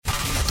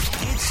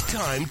It's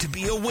time to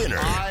be a winner.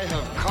 I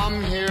have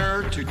come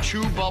here to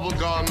chew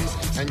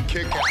bubblegum and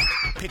kick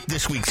ass. Pick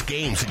this week's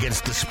games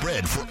against the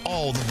spread for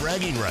all the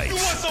bragging rights. You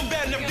want some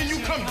bad enough, then you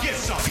come get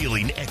some.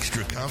 Feeling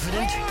extra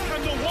confident?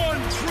 I'm the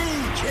one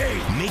true king.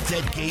 Make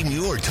that game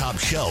your top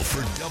shelf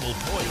for double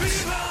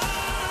points.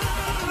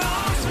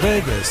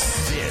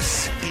 Vegas.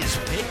 This is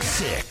Pick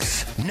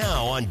Six.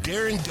 Now on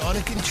Darren,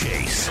 Donick, and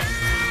Chase.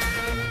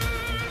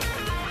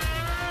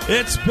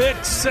 It's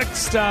Pick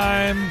Six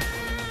time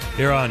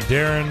here on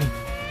Darren,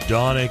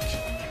 Donick,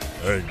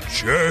 and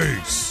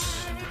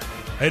Chase.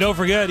 Hey, don't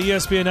forget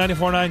ESPN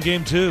 94.9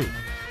 Game 2.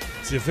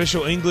 It's the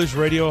official English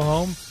radio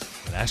home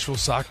of the Nashville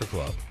Soccer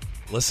Club.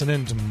 Listen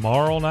in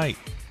tomorrow night.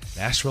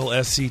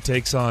 Nashville SC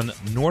takes on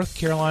North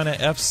Carolina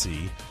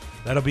FC.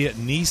 That'll be at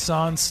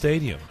Nissan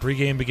Stadium.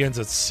 Pregame begins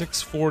at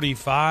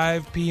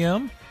 6:45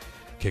 p.m.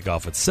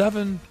 Kickoff at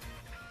 7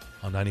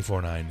 on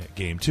 94.9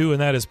 Game 2,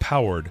 and that is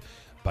powered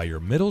by your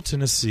Middle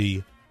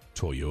Tennessee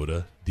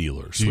Toyota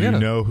dealers. Do you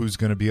know who's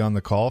going to be on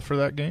the call for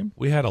that game?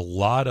 We had a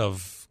lot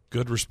of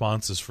good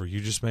responses for You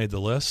Just Made the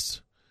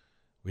List.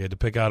 We had to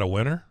pick out a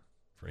winner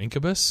for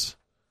Incubus,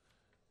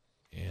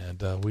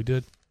 and we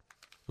did.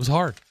 It was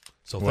hard.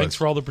 So thanks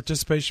for all the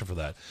participation for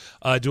that.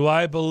 Do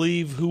I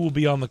believe who will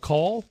be on the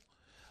call?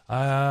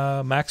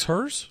 Max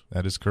Hers?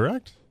 That is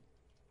correct.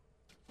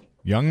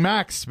 Young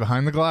Max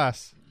behind the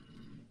glass.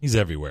 He's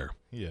everywhere.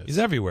 He is. He's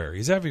everywhere.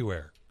 He's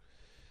everywhere.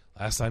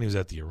 Last night he was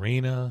at the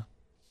arena.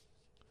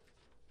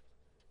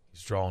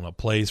 He's drawing up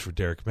plays for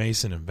Derek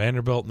Mason and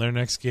Vanderbilt in their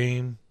next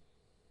game.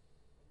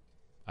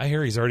 I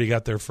hear he's already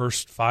got their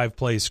first 5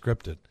 plays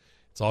scripted.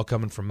 It's all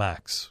coming from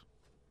Max.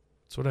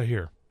 That's what I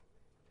hear.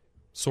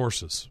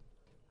 Sources.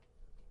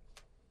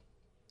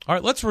 All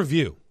right, let's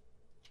review.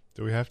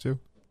 Do we have to?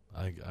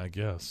 I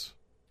guess.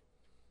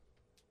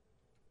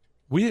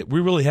 We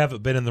really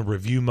haven't been in the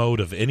review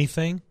mode of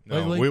anything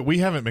lately. No, we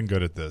haven't been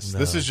good at this. No.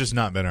 This has just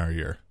not been our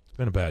year. It's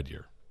been a bad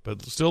year,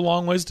 but still a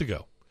long ways to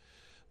go.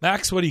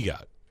 Max, what do you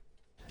got?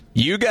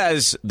 You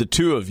guys, the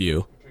two of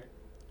you,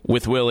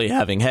 with Willie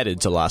having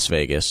headed to Las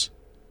Vegas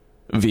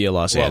via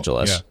Los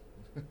Angeles.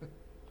 Yeah.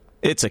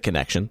 It's a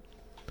connection.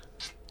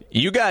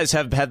 You guys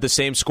have had the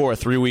same score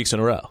 3 weeks in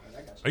a row.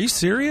 Are you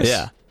serious?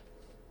 Yeah.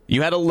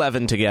 You had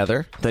 11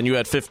 together, then you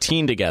had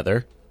 15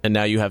 together, and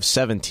now you have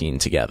 17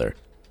 together.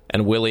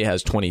 And Willie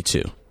has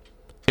 22.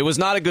 It was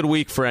not a good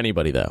week for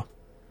anybody, though.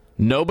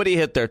 Nobody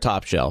hit their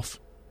top shelf.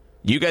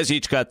 You guys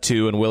each got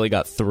 2, and Willie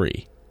got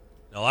 3.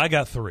 No, I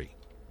got 3.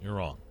 You're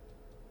wrong.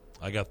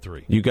 I got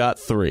 3. You got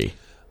 3.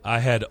 I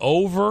had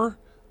over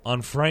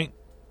on Frank.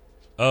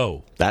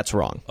 Oh. That's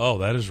wrong. Oh,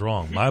 that is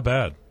wrong. My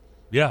bad.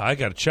 Yeah, I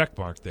got a check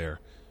mark there.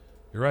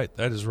 You're right.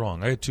 That is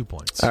wrong. I had 2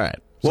 points. All right.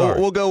 Sorry.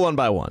 We'll go one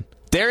by one.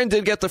 Darren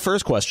did get the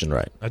first question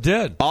right. I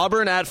did.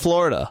 Auburn at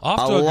Florida.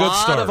 Off to a good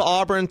start. A lot of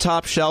Auburn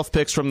top shelf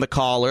picks from the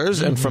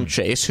callers and from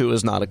Chase, who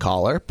is not a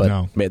caller,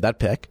 but made that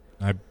pick.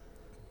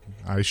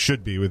 I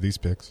should be with these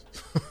picks.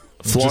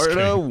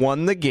 Florida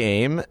won the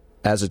game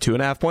as a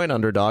 2.5-point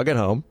underdog at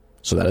home,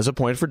 so that is a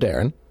point for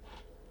Darren.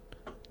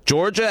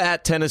 Georgia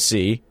at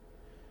Tennessee.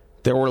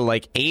 There were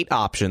like 8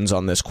 options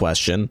on this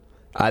question.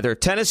 Either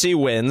Tennessee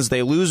wins,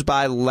 they lose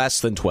by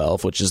less than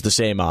 12, which is the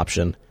same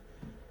option.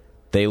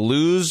 They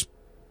lose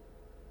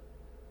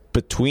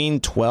between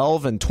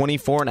 12 and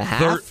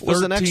 24.5 was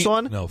the next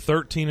one? No,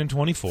 13 and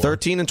 24.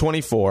 13 and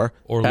 24.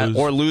 Or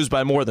lose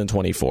by more than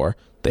 24.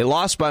 They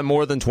lost by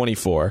more than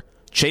 24.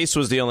 Chase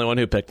was the only one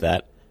who picked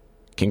that.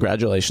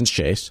 Congratulations,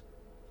 Chase.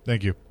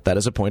 Thank you. That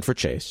is a point for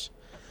Chase.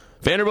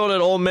 Vanderbilt at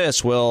Ole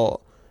Miss.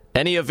 Will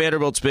any of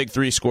Vanderbilt's big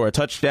 3 score a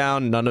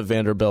touchdown? None of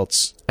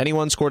Vanderbilt's.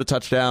 Anyone scored a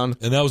touchdown?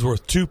 And that was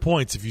worth 2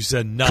 points if you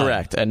said none.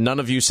 Correct, and none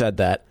of you said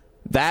that.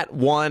 That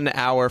won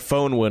our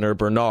phone winner,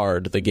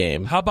 Bernard, the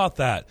game. How about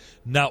that?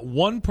 Not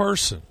one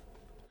person.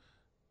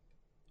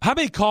 How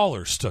many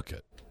callers took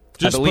it?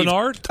 Just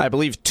Bernard? I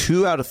believe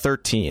 2 out of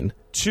 13.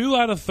 2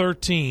 out of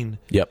 13.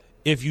 Yep.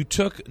 If you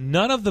took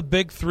none of the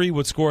big 3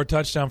 would score a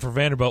touchdown for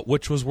Vanderbilt,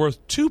 which was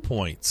worth 2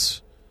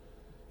 points.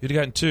 You'd have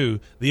gotten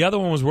 2. The other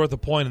one was worth a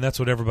point, and that's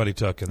what everybody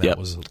took. And that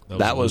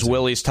was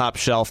Willie's top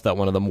shelf that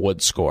one of them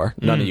would score.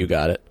 None of you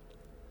got it.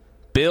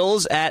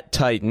 Bills at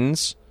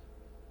Titans.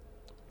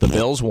 The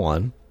Bills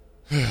won.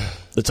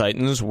 The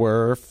Titans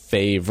were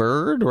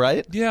favored,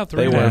 right? Yeah,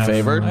 3. They were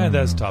favored.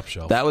 That's top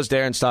shelf. That was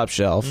Darren's top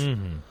shelf.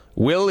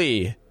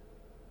 Willie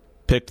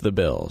picked the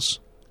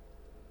Bills.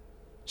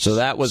 So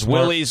that was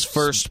Willie's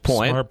first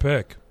point. Smart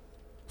pick.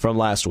 From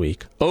last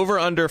week. Over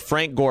under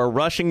Frank Gore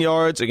rushing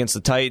yards against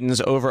the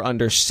Titans. Over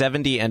under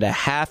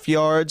 70.5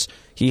 yards.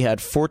 He had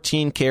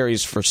 14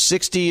 carries for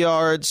 60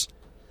 yards.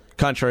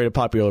 Contrary to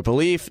popular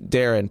belief,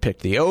 Darren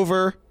picked the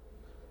over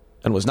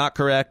and was not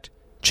correct.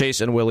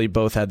 Chase and Willie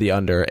both had the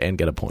under and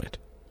get a point.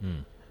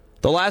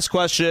 The last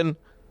question,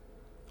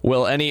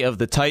 will any of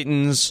the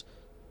Titans'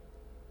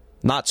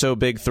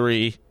 not-so-big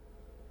 3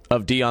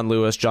 of Dion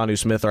Lewis, Jonnu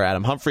Smith, or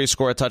Adam Humphries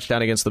score a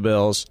touchdown against the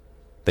Bills?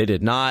 They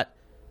did not.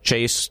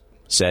 Chase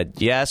said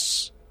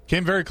yes.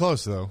 Came very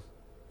close, though.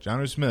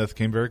 Jonnu Smith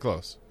came very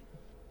close.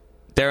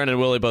 Darren and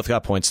Willie both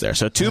got points there.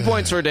 So 2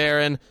 points for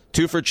Darren,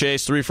 2 for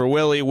Chase, 3 for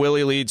Willie.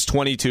 Willie leads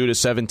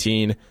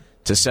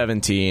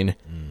 22-17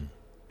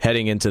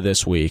 heading into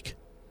this week,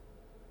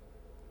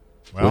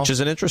 which is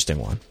an interesting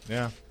one.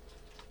 Yeah.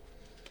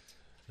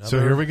 So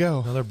here we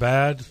go. Another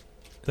bad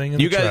thing in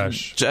the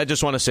trash. I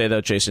just want to say,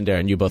 though, Chase and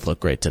Darren, you both look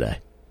great today.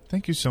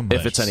 Thank you so much.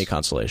 If it's any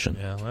consolation.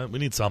 Yeah, well, we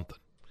need something.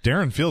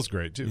 Darren feels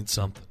great, too. We need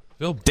something.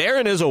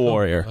 Darren is a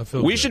warrior. I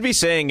feel we good. should be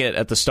saying it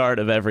at the start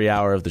of every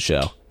hour of the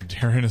show.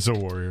 Darren is a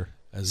warrior.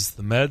 As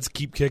the meds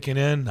keep kicking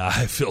in,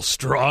 I feel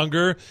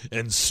stronger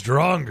and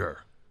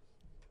stronger.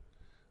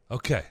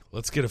 Okay,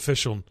 let's get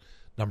official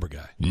number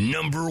guy.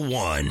 Number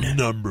one.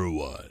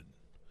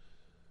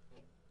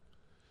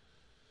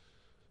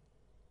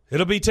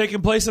 It'll be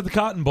taking place at the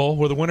Cotton Bowl,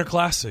 where the Winter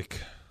Classic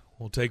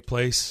will take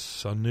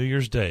place on New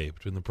Year's Day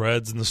between the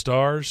Preds and the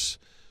Stars.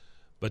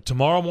 But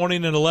tomorrow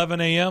morning at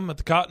 11 a.m. at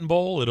the Cotton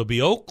Bowl, it'll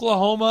be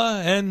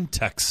Oklahoma and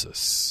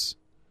Texas.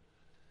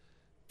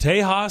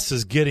 Tejas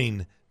is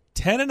getting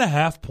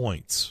 10.5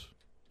 points.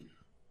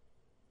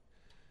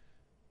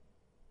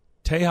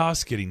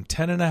 Tejas getting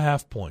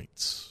 10.5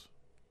 points.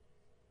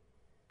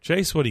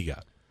 Chase, what do you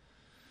got?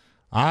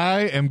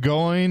 I am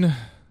going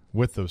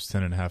with those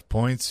 10.5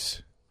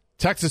 points.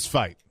 Texas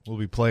fight will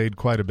be played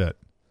quite a bit.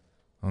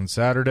 On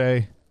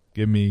Saturday,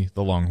 give me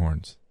the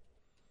Longhorns.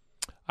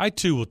 I,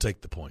 too, will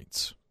take the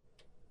points.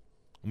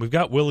 We've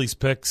got Willie's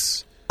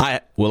picks.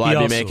 Will I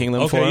be making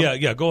them for him?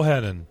 Yeah, go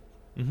ahead. And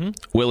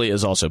Willie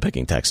is also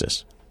picking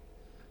Texas.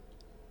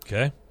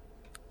 okay.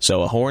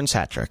 So a Horns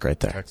hat trick right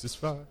there. Texas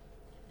fight.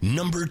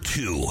 Number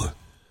two.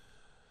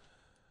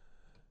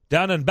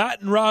 Down in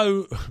Baton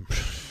Rouge.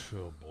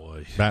 Oh,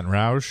 boy. Baton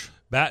Rouge.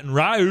 Baton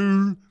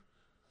Rouge.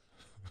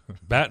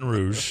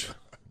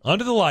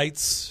 Under the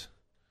lights.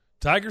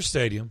 Tiger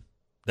Stadium.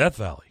 Death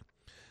Valley.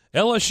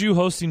 LSU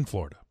hosting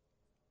Florida.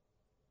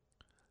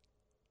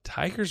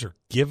 Tigers are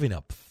giving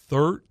up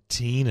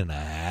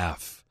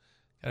 13.5.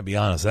 Gotta be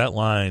honest, that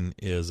line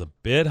is a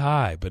bit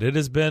high, but it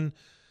has been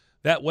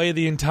that way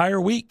the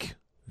entire week.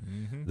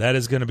 Mm-hmm. That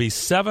is going to be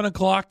 7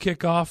 o'clock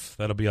kickoff.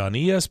 That'll be on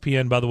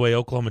ESPN. By the way,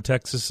 Oklahoma,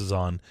 Texas is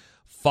on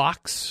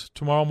Fox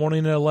tomorrow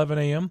morning at 11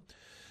 a.m.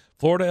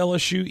 Florida,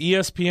 LSU,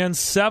 ESPN,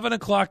 7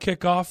 o'clock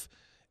kickoff.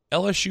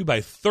 LSU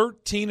by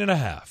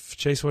 13.5.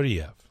 Chase, what do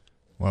you have?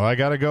 Well, I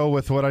got to go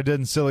with what I did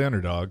in Silly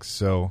Underdogs,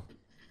 so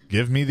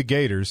give me the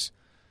Gators.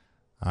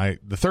 The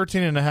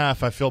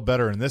 13.5, I feel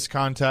better in this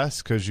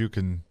contest because you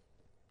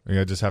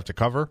just have to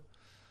cover.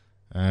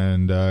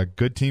 And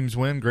good teams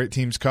win, great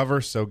teams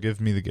cover, so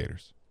give me the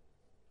Gators.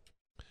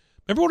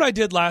 Remember what I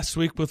did last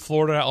week with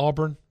Florida at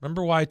Auburn?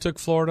 Remember why I took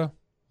Florida?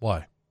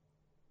 Why?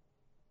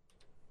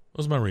 What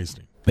was my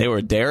reasoning? They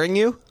were daring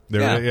you?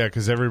 Yeah,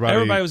 because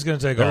everybody was going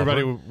to take Auburn.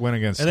 Everybody went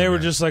against and them. they were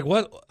just like,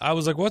 what? I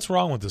was like, what's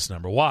wrong with this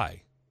number?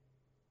 Why?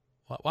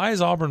 Why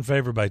is Auburn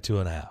favored by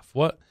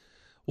 2.5?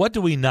 What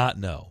do we not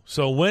know?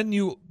 So when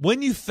you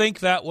think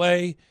that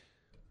way,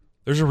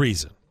 there's a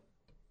reason.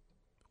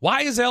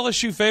 Why is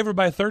LSU favored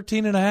by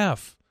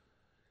 13.5?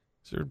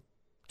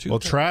 Well,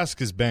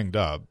 Trask is banged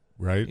up,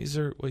 right?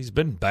 He's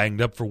been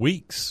banged up for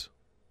weeks.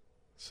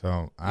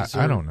 So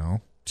I don't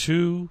know.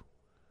 2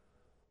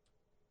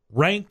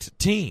 ranked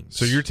teams.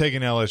 So you're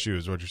taking LSU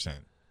is what you're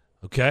saying.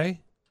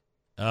 Okay.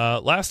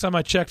 Last time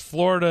I checked,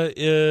 Florida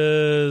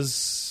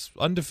is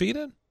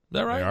undefeated. Is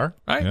that right? They are.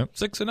 Right? Yep.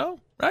 6-0,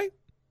 right?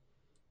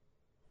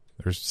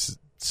 They're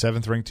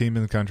 7th ranked team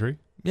in the country.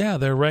 Yeah,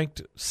 they're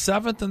ranked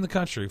 7th in the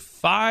country.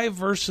 5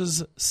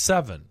 versus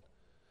 7.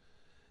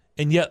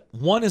 And yet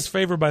one is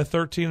favored by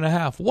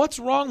 13.5. What's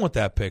wrong with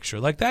that picture?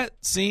 Like, that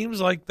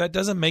seems like that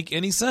doesn't make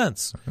any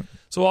sense.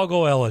 So I'll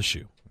go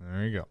LSU.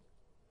 There you go.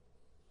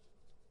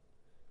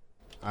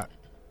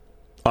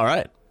 All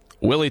right.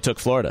 Willie took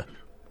Florida,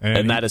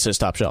 and that is his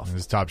top shelf.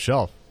 His top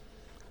shelf.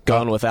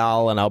 Going with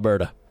Al and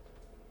Alberta.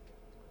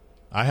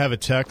 I have a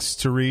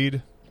text to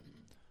read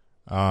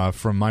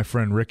from my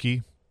friend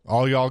Ricky.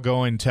 All y'all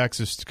going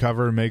Texas to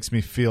cover makes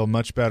me feel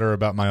much better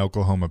about my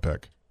Oklahoma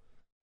pick.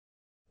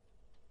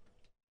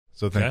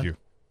 So thank you.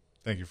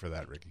 Thank you for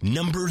that, Ricky.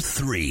 Number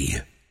 3.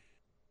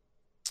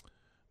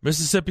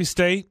 Mississippi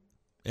State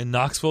in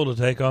Knoxville to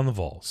take on the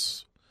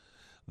Vols.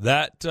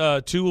 That,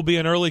 too, will be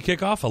an early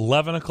kickoff,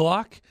 11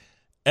 o'clock.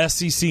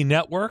 SEC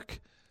Network.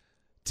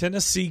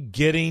 Tennessee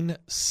getting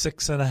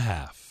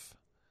 6.5.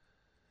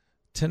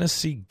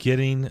 Tennessee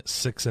getting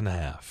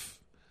 6.5.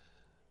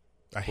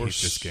 I hate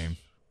this game.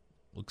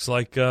 Looks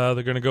like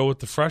they're going to go with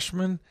the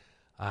freshman.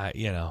 I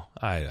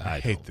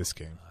hate this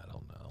game. I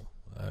don't know.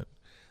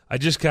 I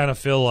just kind of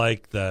feel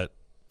like that.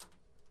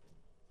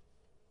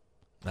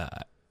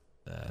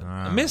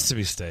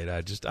 Mississippi State.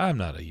 I'm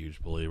not a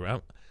huge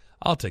believer.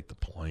 I'll take the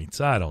points.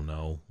 I don't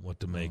know what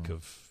to make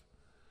of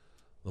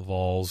the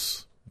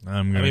Vols.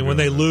 When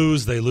they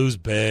lose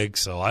big.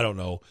 So I don't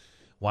know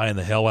why in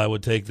the hell I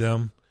would take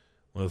them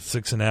with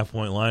 6.5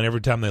 point line.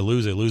 Every time they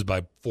lose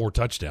by 4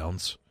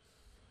 touchdowns.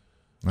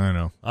 I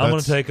know. I'm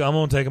going to take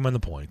them in the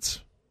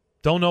points.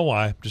 Don't know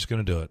why. I'm just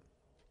going to do it.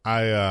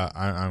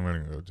 I'm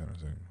going to go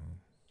Tennessee.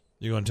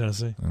 You going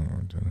Tennessee? I'm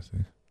going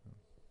Tennessee.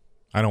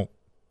 I don't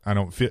I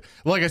don't feel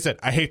like I said.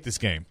 I hate this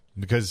game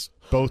because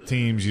both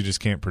teams you just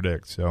can't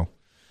predict. So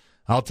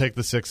I'll take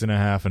the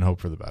 6.5 and hope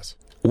for the best.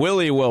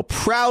 Willie will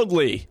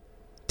proudly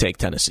take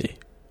Tennessee,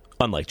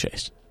 unlike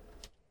Chase.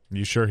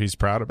 You sure he's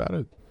proud about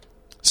it?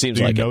 Seems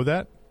Do like you know it.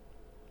 that?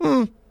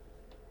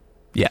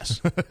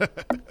 Yes.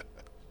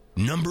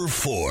 Number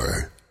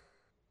 4.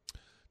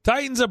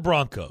 Titans at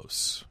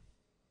Broncos.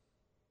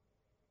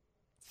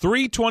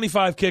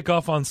 3:25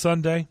 kickoff on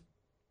Sunday.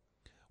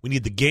 We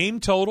need the game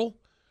total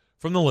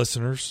from the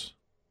listeners.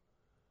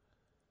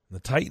 The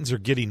Titans are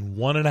getting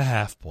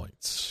 1.5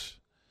 points.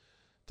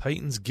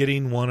 Titans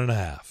getting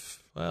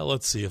 1.5. Well,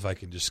 let's see if I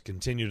can just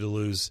continue to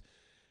lose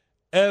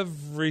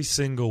every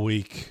single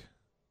week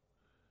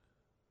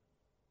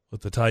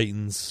with the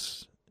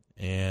Titans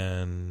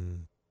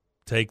and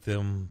take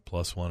them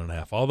plus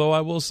 1.5. Although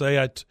I will say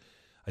I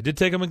did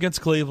take them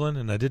against Cleveland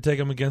and I did take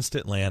them against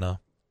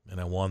Atlanta,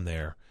 and I won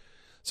there.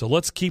 So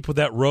let's keep with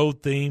that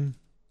road theme,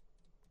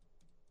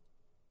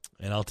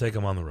 and I'll take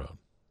them on the road.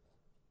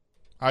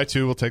 I,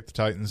 too, will take the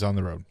Titans on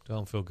the road.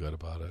 Don't feel good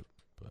about it.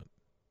 But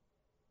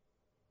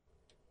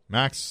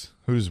Max,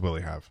 who does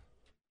Willie have?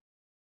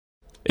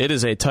 It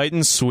is a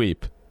Titans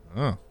sweep.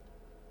 Oh.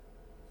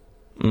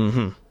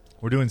 Mm-hmm.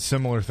 We're doing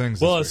similar things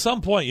well, this at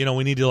some point,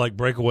 we need to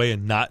break away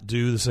and not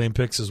do the same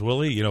picks as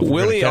Willie. If we're gonna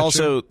Willie catch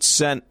also him.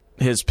 sent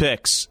his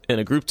picks in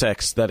a group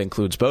text that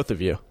includes both of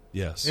you.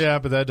 Yes. Yeah,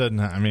 but that doesn't.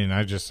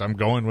 I'm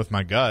going with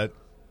my gut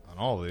on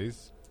all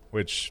these,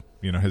 which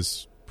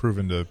has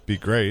proven to be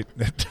great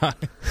at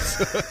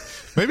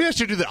times. Maybe I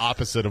should do the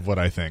opposite of what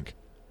I think.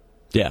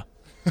 Yeah.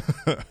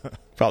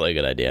 Probably a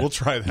good idea. We'll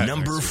try that.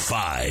 Number next week.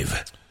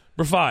 5.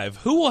 Number 5.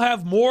 Who will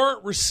have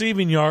more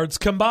receiving yards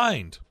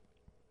combined?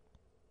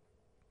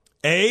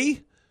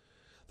 A,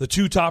 the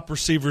 2 top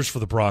receivers for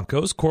the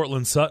Broncos,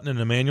 Cortland Sutton and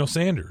Emmanuel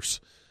Sanders.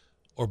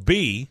 Or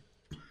B,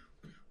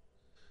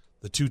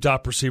 the 2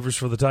 top receivers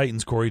for the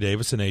Titans, Corey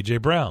Davis and A.J.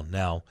 Brown.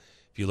 Now,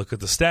 if you look at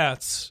the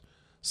stats,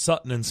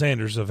 Sutton and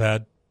Sanders have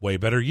had way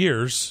better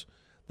years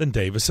than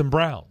Davis and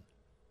Brown.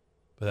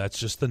 But that's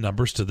just the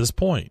numbers to this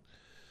point.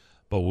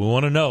 But we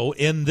want to know,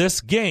 in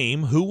this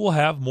game, who will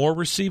have more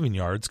receiving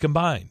yards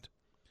combined?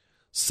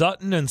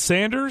 Sutton and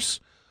Sanders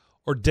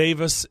or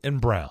Davis and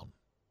Brown?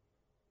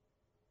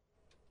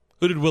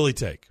 Who did Willie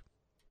take?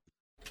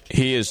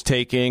 He is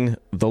taking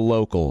the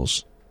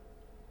locals.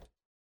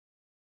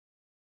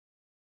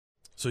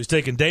 So he's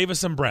taking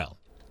Davis and Brown.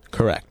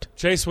 Correct.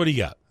 Chase, what do you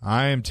got?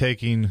 I am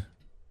taking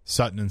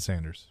Sutton and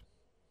Sanders.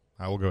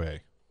 I will go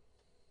A.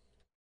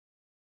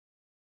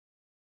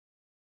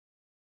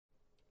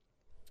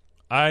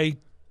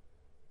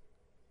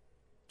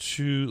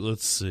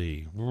 Let's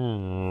see.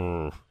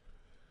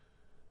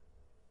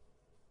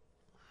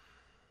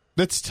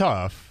 It's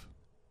tough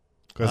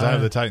because I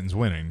have the Titans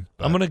winning.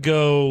 But I'm gonna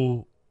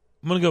go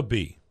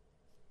B.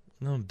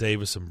 No,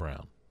 Davis and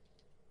Brown.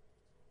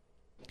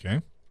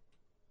 Okay.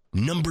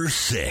 Number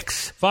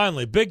 6.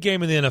 Finally, big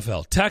game in the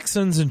NFL.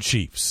 Texans and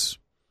Chiefs.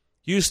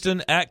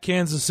 Houston at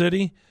Kansas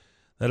City.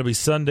 That'll be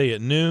Sunday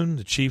at noon.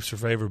 The Chiefs are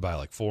favored by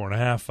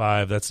 4.5,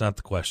 5. That's not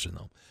the question,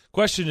 though.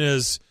 Question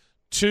is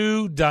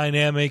 2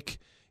 dynamic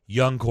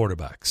young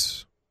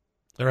quarterbacks.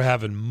 They're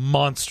having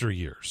monster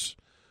years.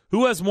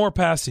 Who has more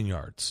passing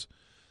yards?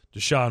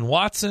 Deshaun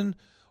Watson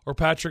or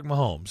Patrick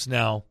Mahomes?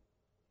 Now,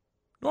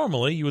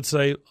 normally you would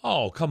say,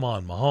 oh, come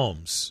on,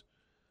 Mahomes.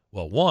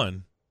 Well,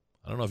 one,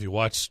 I don't know if you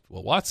watched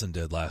what Watson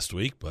did last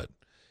week, and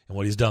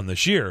what he's done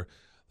this year.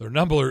 Their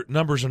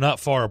numbers are not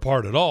far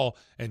apart at all.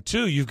 And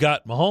 2, you've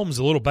got Mahomes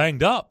a little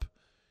banged up.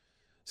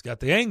 He's got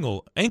the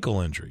ankle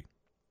injury.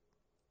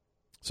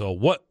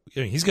 So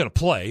he's going to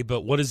play,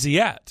 but what is he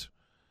at?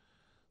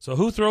 So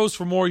who throws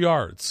for more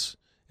yards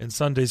in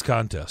Sunday's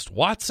contest,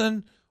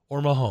 Watson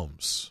or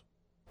Mahomes?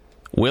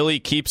 Willie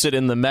keeps it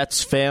in the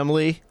Mets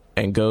family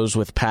and goes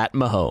with Pat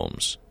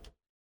Mahomes.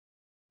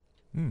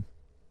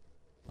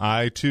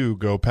 I, too,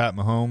 go Pat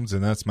Mahomes,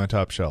 and that's my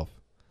top shelf.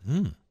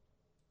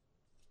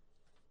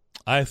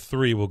 I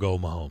 3 will go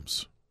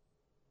Mahomes.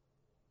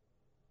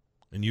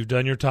 And you've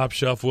done your top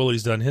shelf.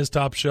 Willie's done his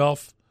top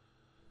shelf.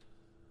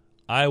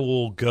 I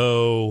will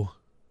go.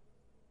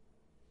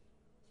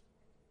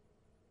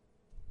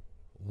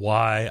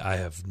 Why? I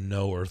have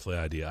no earthly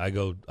idea.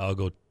 I'll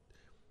go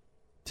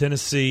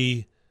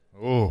Tennessee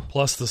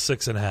plus the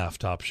 6.5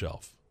 top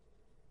shelf.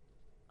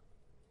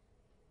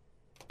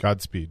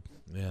 Godspeed.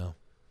 Yeah.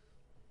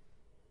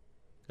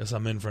 Guess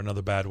I'm in for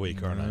another bad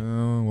week, aren't I?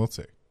 We'll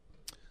see.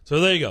 So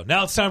there you go.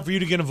 Now it's time for you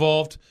to get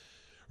involved.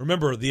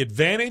 Remember, the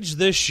advantage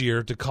this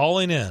year to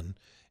calling in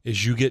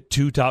is you get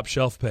 2 top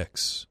shelf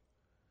picks.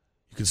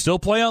 You can still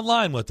play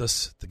online with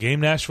us,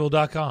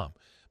 thegamenashville.com,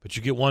 but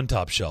you get 1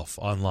 top shelf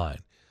online.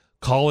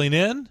 Calling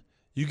in,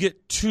 you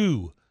get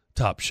 2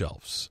 top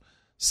shelves.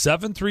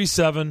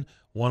 737-1025.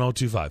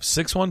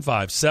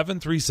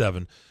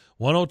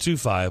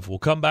 615-737-1025. We'll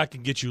come back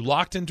and get you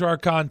locked into our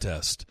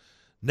contest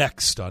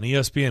next on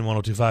ESPN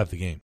 102.5 The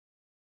Game.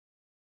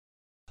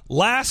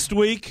 Last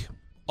week,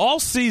 all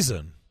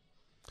season,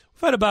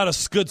 we've had about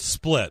a good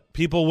split.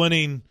 People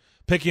winning,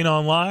 picking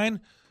online,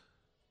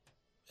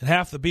 and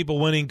half the people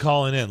winning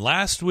calling in.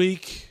 Last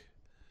week,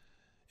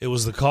 it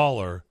was the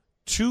caller.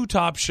 2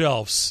 top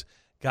shelves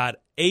got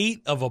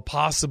 8 of a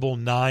possible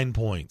 9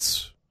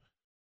 points.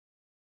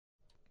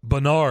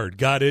 Bernard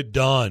got it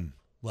done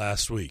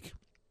last week.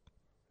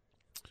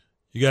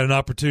 You got an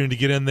opportunity to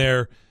get in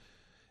there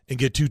and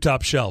get 2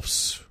 top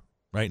shelves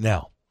right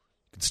now.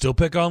 You can still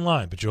pick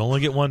online, but you only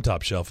get 1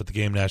 top shelf at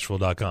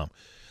theGameNashville.com.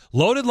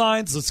 Loaded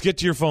lines, let's get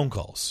to your phone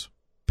calls.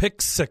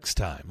 Pick 6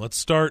 time. Let's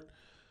start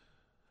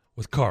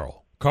with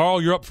Carl.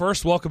 Carl, you're up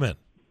first. Welcome in.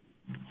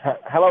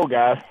 Hello,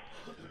 guys.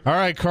 All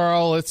right,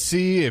 Carl, let's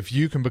see if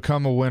you can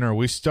become a winner.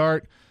 We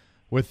start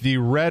with the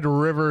Red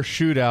River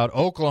Shootout,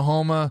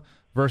 Oklahoma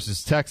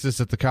versus Texas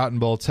at the Cotton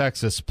Bowl,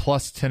 Texas,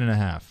 plus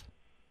 10.5.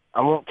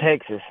 I want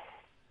Texas.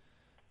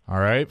 All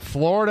right,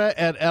 Florida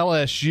at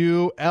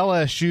LSU,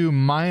 LSU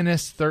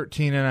minus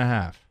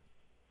 13.5.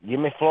 Give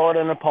me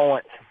Florida and the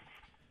points.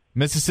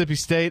 Mississippi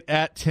State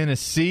at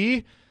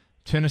Tennessee,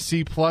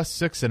 Tennessee plus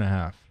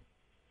 6.5.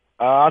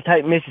 I'll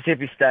take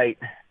Mississippi State.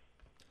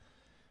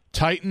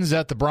 Titans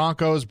at the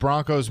Broncos,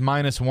 Broncos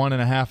minus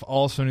 1.5.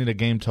 Also need a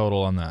game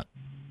total on that.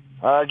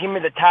 Give me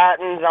the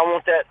Titans. I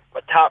want that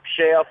top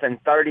shelf and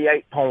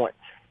 38 points.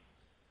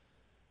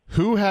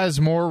 Who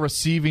has more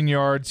receiving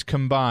yards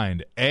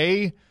combined?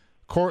 A,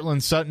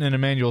 Cortland Sutton and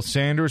Emmanuel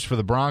Sanders for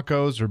the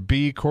Broncos, or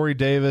B, Corey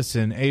Davis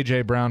and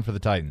A.J. Brown for the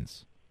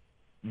Titans?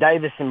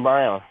 Davis and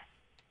Brown.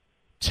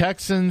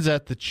 Texans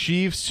at the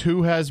Chiefs.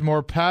 Who has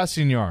more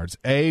passing yards?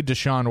 A,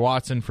 Deshaun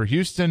Watson for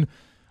Houston,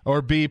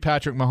 or B,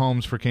 Patrick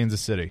Mahomes for Kansas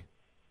City?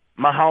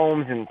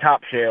 Mahomes and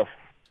top shelf.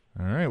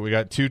 All right, we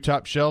got 2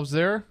 top shelves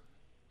there.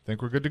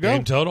 Think we're good to go.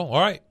 Game total. All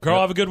right.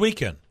 Carl, have a good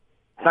weekend.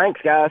 Thanks,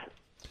 guys.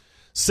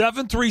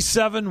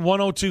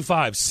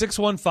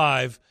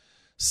 737-1025.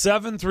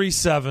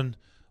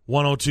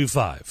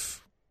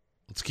 615-737-1025.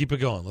 Let's keep it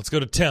going. Let's go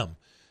to Tim.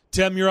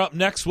 Tim, you're up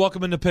next.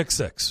 Welcome into Pick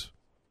 6.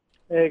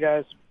 Hey,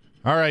 guys.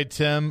 All right,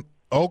 Tim.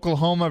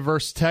 Oklahoma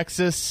versus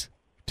Texas.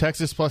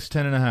 Texas plus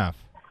 10.5.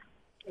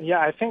 Yeah,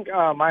 I think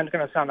mine's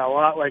going to sound a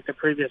lot like the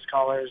previous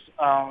callers.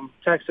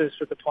 Texas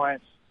with the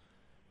points.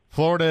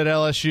 Florida at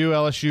LSU.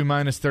 LSU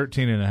minus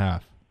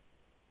 13.5.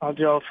 I'll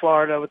go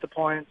Florida with the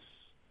points.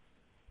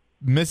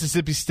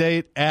 Mississippi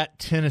State at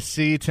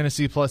Tennessee.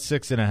 Tennessee plus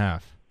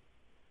 6.5.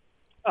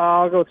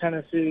 I'll go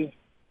Tennessee.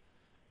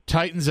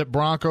 Titans at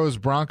Broncos.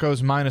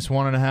 Broncos minus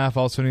 1.5.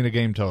 Also need a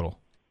game total.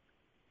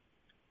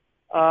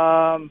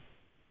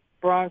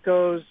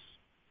 Broncos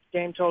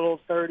game total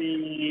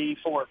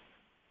 34.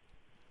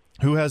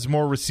 Who has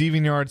more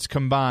receiving yards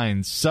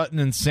combined? Sutton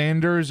and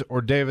Sanders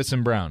or Davis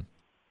and Brown?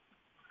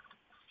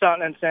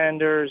 Sutton and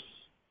Sanders.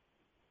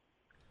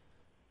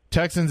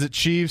 Texans at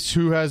Chiefs.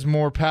 Who has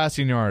more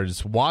passing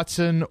yards?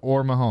 Watson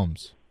or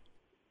Mahomes?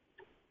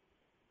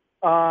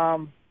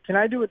 Can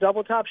I do a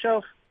double top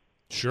shelf?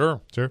 Sure.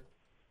 Okay.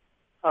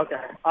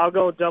 I'll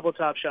go double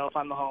top shelf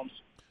on Mahomes.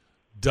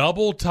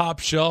 Double top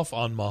shelf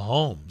on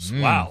Mahomes.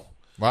 Wow.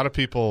 A lot of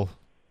people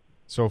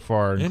so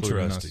far,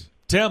 including Interesting. us.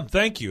 Tim,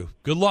 thank you.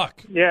 Good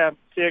luck. Yeah.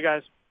 See you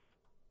guys.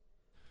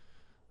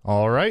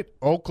 All right.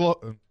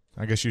 Oklahoma.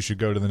 I guess you should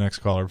go to the next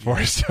caller before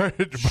I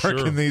started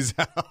barking these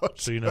out.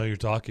 So you know who you're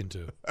talking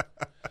to.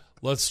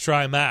 Let's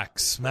try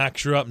Max.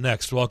 Max, you're up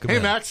next. Welcome Hey,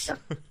 in. Max.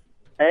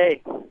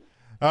 Hey. All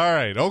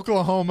right.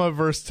 Oklahoma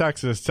versus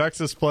Texas.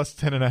 Texas plus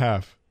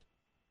 10.5.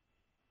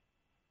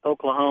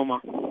 Oklahoma.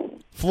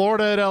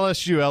 Florida at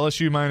LSU.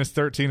 LSU minus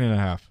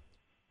 13.5.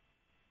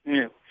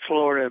 Yeah,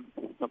 Florida,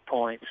 the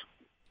points.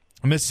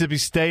 Mississippi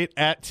State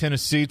at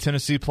Tennessee.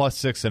 Tennessee plus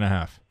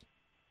 6.5.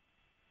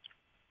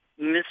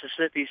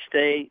 Mississippi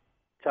State,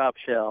 top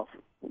shelf.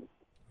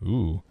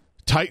 Ooh.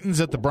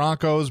 Titans at the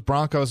Broncos.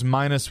 Broncos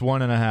minus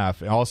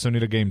 1.5. Also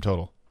need a game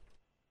total.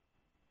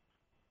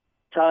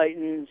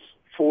 Titans,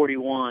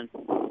 41.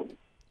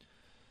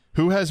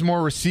 Who has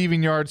more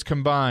receiving yards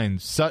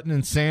combined? Sutton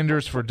and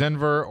Sanders for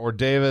Denver or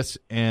Davis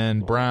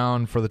and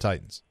Brown for the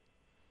Titans?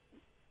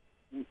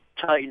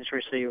 Titans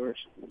receivers.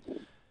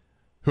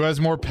 Who has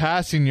more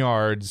passing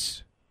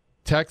yards?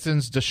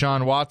 Texans,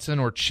 Deshaun Watson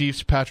or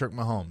Chiefs, Patrick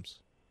Mahomes?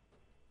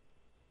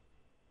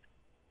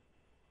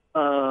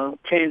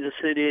 Kansas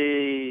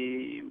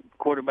City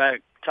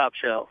quarterback, top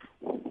shelf.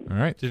 All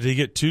right. Did he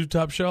get 2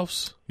 top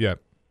shelves? Yeah.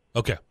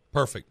 Okay,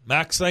 perfect.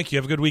 Max, thank you.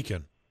 Have a good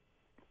weekend.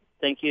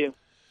 Thank you.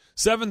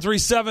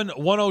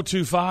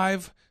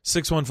 737-1025,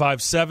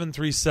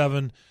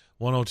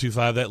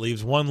 615-737-1025. That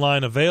leaves one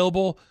line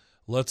available.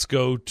 Let's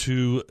go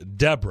to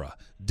Deborah.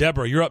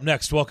 Deborah, you're up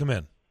next. Welcome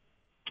in.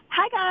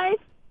 Hi, guys.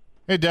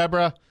 Hey,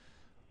 Deborah.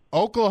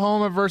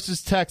 Oklahoma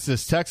versus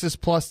Texas. Texas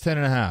plus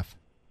 10.5.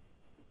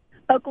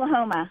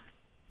 Oklahoma.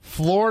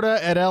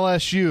 Florida at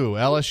LSU.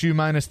 LSU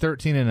minus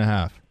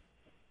 13.5.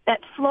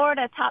 That's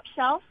Florida top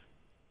shelf.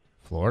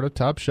 Florida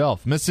top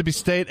shelf. Mississippi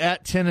State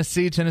at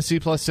Tennessee. Tennessee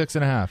plus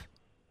 6.5.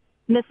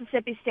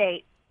 Mississippi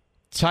State.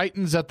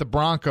 Titans at the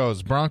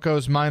Broncos.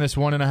 Broncos minus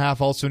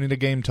 1.5. Also need a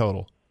game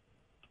total.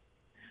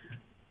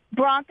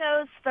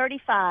 Broncos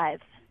 35.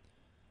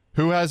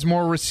 Who has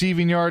more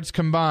receiving yards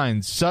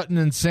combined? Sutton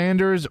and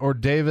Sanders or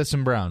Davis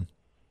and Brown?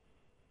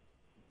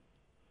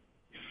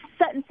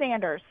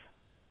 Sanders.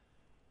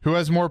 Who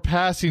has more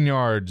passing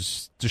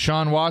yards,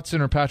 Deshaun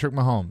Watson or Patrick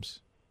Mahomes?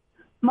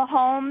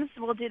 Mahomes,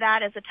 we'll do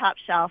that as a top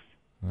shelf.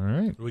 All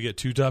right. Did we get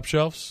 2 top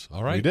shelves?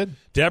 All right. We did.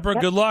 Deborah,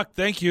 Yep. good luck.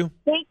 Thank you.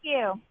 Thank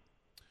you.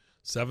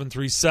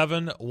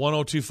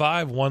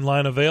 737-1025, one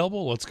line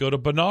available. Let's go to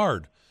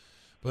Bernard.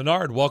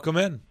 Bernard, welcome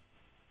in.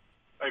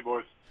 Hey,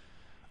 boys.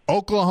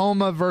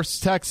 Oklahoma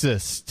versus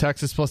Texas.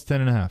 Texas plus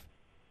 10.5.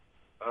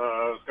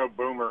 Let's go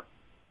Boomer.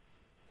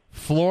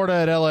 Florida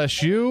at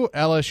LSU.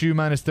 LSU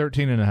minus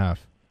 13.5.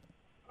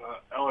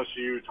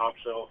 LSU, top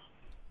shelf.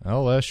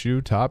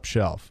 LSU top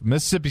shelf.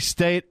 Mississippi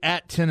State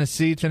at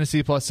Tennessee.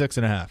 Tennessee plus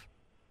 6.5.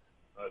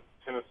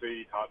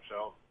 Tennessee, top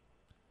shelf.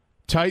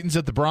 Titans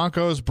at the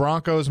Broncos.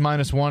 Broncos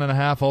minus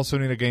 1.5. Also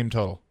need a game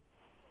total.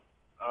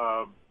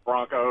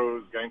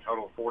 Broncos, game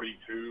total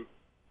 42.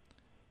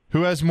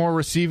 Who has more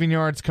receiving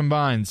yards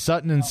combined,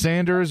 Sutton and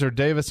Sanders or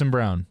Davis and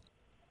Brown?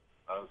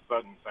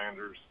 Sutton,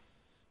 Sanders.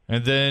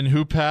 And then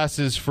who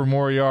passes for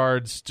more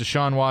yards,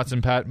 Deshaun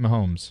Watson, Pat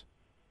Mahomes?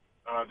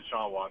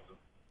 Deshaun Watson.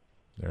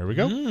 There we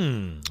go.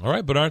 All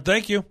right, Bernard,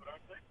 thank you.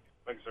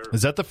 Thanks, sir.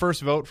 Is that the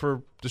first vote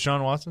for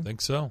Deshaun Watson? I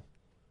think so.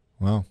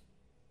 Well,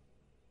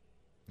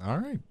 all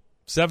right.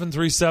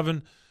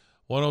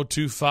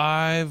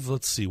 737-1025.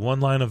 Let's see, one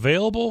line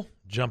available.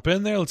 Jump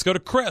in there. Let's go to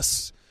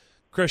Chris.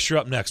 Chris, you're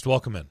up next.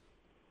 Welcome in.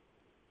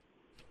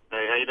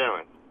 Hey, how you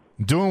doing?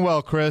 Doing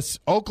well, Chris.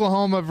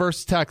 Oklahoma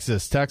versus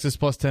Texas. Texas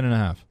plus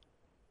 10.5.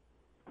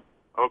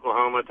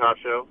 Oklahoma, top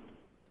shelf.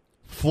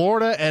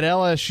 Florida at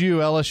LSU.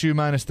 LSU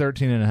minus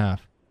 13.5.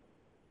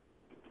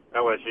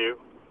 LSU.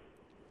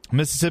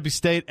 Mississippi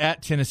State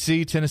at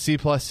Tennessee. Tennessee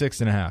plus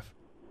 6.5.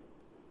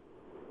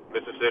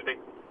 Mississippi.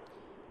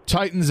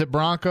 Titans at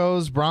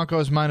Broncos.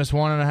 Broncos minus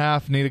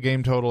 1.5. Need a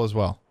game total as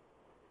well.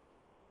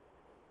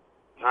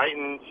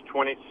 Titans,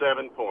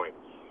 27 points.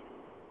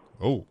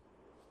 Oh.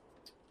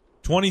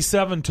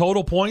 27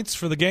 total points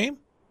for the game?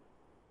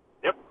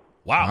 Yep.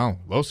 Wow.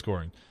 Low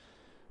scoring.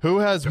 Who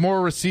has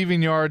more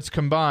receiving yards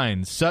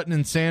combined, Sutton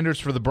and Sanders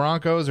for the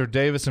Broncos or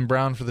Davis and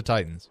Brown for the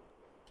Titans?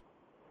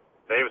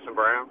 Davis and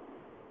Brown.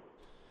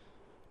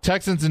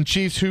 Texans and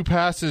Chiefs, who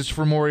passes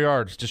for more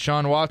yards,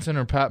 Deshaun Watson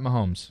or Pat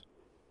Mahomes?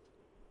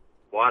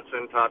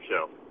 Watson, top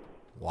shelf.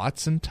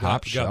 Watson,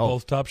 top Got shelf.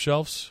 both top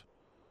shelves?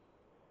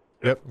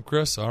 Yep. From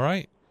Chris, all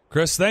right.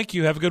 Chris, thank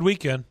you. Have a good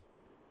weekend.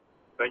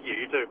 Thank you.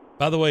 You too.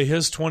 By the way,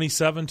 his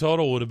 27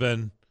 total would have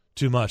been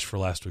too much for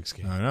last week's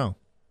game. I know.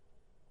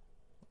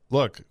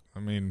 Look, I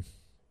mean,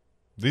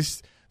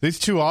 these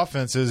two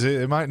offenses,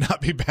 it might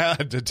not be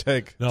bad to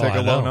take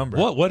a low number.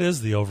 What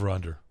is the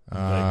over-under in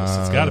Vegas?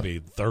 It's got to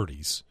be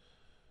 30s.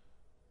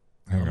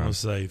 I'm going to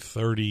say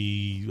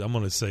 30. I'm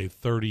going to say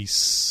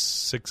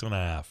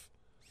 36.5.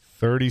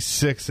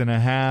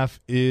 36.5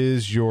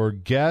 is your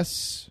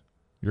guess.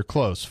 You're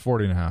close.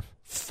 40.5.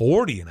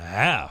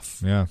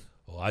 40.5? Yeah.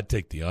 Well, I'd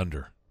take the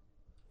under.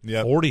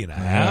 Yeah. 40.5?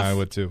 Yeah, I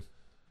would too.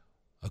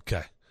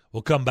 Okay.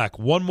 We'll come back.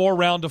 One more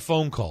round of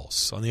phone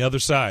calls on the other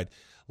side.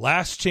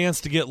 Last chance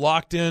to get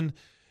locked in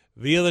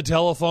via the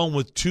telephone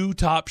with 2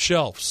 top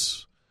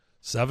shelves.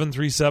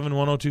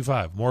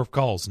 737-1025. More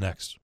calls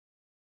next.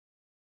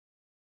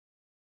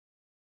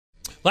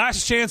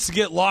 Last chance to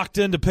get locked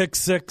into Pick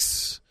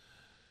 6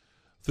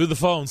 through the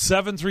phone.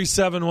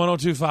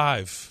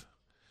 737-1025.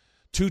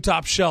 2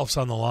 top shelves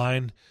on the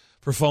line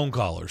for phone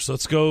callers.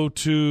 Let's go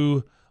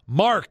to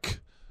Mark.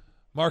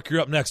 Mark,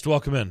 you're up next.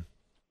 Welcome in.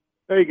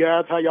 Hey,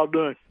 guys. How y'all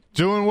doing?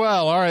 Doing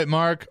well. All right,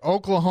 Mark.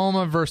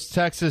 Oklahoma versus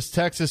Texas.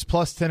 Texas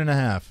plus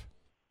 10.5.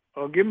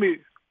 Give me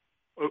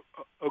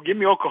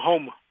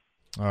Oklahoma.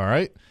 All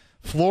right.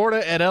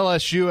 Florida at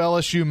LSU.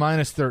 LSU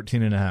minus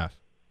 13.5.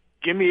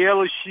 Give me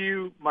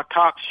LSU, my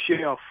top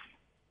shelf.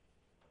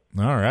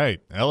 All right.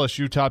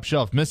 LSU top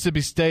shelf.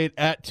 Mississippi State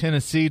at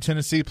Tennessee.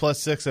 Tennessee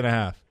plus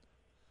 6.5.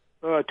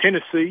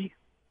 Tennessee.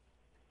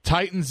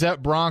 Titans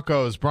at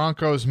Broncos.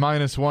 Broncos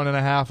minus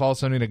 1.5.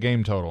 Also need a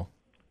game total.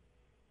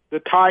 The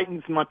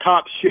Titans, my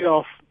top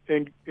shelf,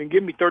 and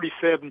give me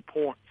 37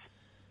 points.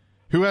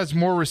 Who has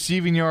more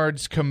receiving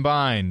yards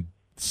combined,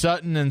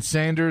 Sutton and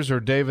Sanders or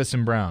Davis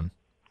and Brown?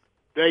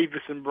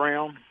 Davis and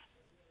Brown.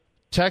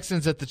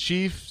 Texans at the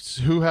Chiefs.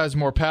 Who has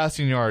more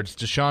passing yards,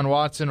 Deshaun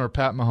Watson or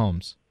Pat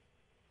Mahomes?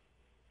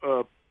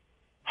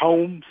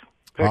 Holmes.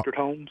 Patrick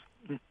Holmes.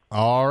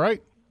 All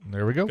right.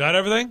 There we go. Got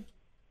everything?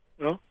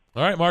 No.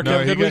 All right, Mark. No,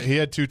 have a good week. he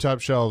had 2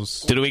 top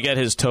shelves. Did we get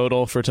his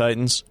total for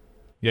Titans?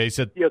 Yeah, he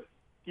said. Yeah,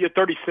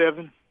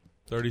 37.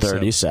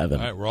 37.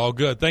 All right, we're all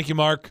good. Thank you,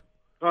 Mark.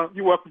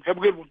 You're welcome. Have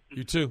a good one.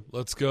 You too.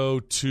 Let's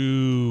go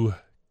to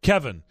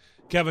Kevin.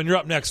 Kevin, you're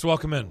up next.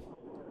 Welcome in.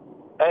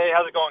 Hey,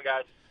 how's it going,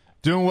 guys?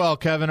 Doing well,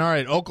 Kevin. All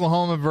right,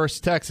 Oklahoma versus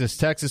Texas.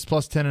 Texas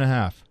plus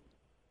 10.5.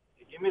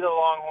 Give me the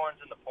Longhorns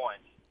and the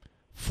points.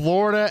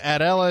 Florida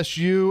at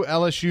LSU.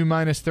 LSU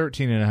minus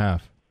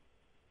 13.5.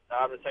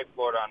 I'm going to take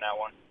Florida on that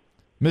one.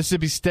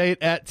 Mississippi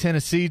State at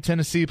Tennessee.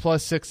 Tennessee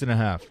plus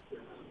 6.5.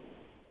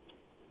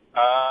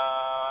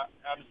 I'm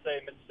going to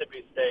say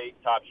Mississippi State,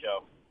 top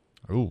show.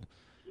 Ooh.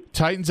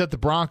 Titans at the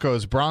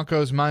Broncos.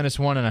 Broncos minus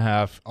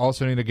 1.5.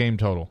 Also need a game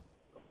total.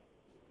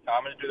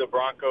 I'm going to do the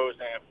Broncos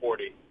and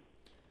 40.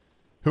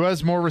 Who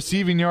has more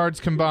receiving yards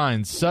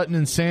combined? Sutton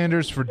and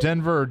Sanders for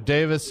Denver or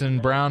Davis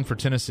and Brown for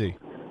Tennessee?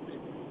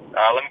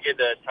 Let me get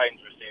the Titans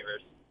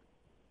receivers.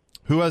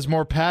 Who has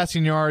more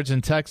passing yards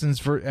in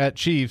Texans at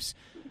Chiefs?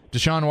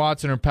 Deshaun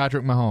Watson or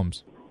Patrick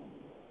Mahomes?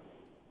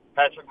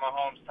 Patrick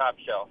Mahomes, top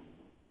shelf.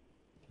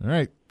 All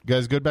right. You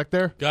guys good back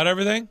there? Got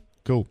everything?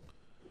 Cool.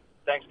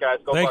 Thanks, guys.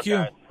 Go Thank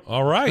Buckeyes. you.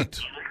 All right.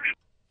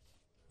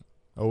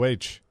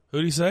 OH. Who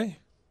do you say?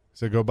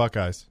 So go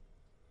Buckeyes.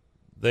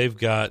 They've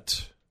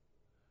got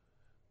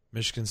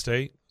Michigan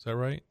State. Is that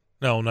right?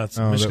 No, not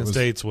Oh, Michigan that was-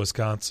 State's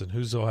Wisconsin.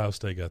 Who's Ohio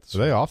State got this Are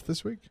week? they off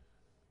this week?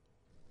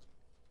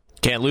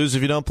 Can't lose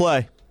if you don't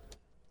play.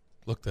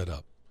 Look that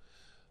up.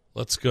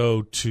 Let's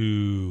go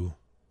to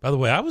 – by the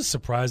way, I was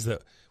surprised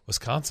that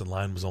Wisconsin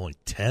line was only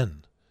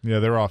 10 Yeah,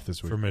 they're off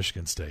this week. for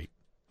Michigan State.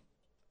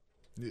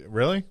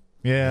 Really?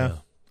 Yeah. Yeah.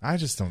 I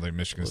just don't think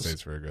Michigan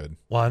State's very good.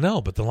 Well, I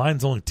know, but the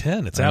line's only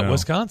 10. It's I at know.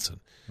 Wisconsin.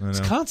 I know.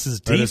 Wisconsin's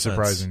That defense. is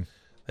surprising.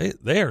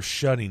 They are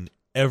shutting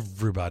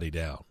everybody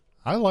down.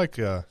 I like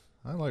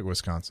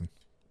Wisconsin.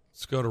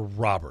 Let's go to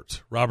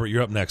Robert. Robert,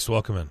 you're up next.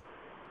 Welcome in.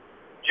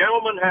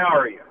 Gentlemen, how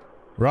are you?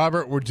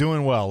 Robert, we're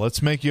doing well.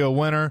 Let's make you a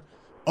winner.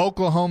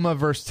 Oklahoma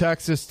versus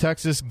Texas.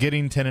 Texas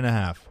getting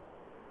 10.5.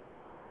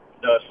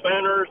 The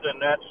Sooners, and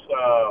that's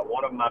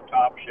one of my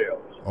top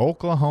shelves.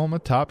 Oklahoma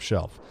top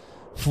shelf.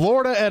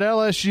 Florida at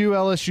LSU.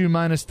 LSU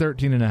minus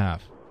 13.5.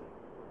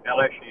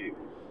 LSU.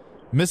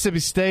 Mississippi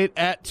State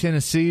at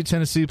Tennessee.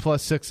 Tennessee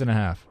plus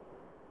 6.5.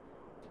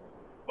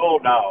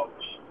 Bulldogs.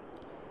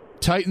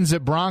 Titans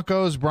at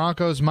Broncos.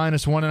 Broncos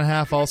minus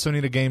 1.5. Also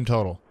need a game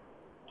total.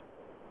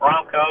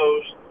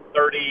 Broncos,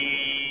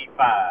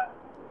 35.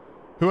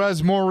 Who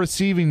has more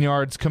receiving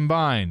yards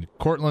combined?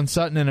 Cortland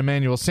Sutton and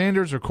Emmanuel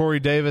Sanders or Corey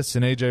Davis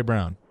and A.J.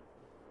 Brown?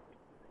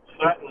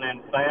 Sutton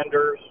and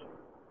Sanders.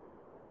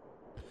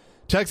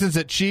 Texans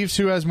at Chiefs.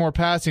 Who has more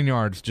passing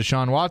yards?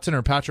 Deshaun Watson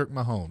or Patrick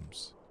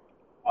Mahomes?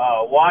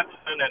 Watson,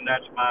 and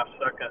that's my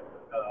second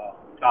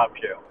top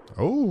shelf.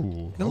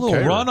 Oh, A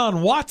little run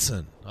on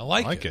Watson. I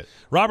like it.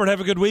 Robert, have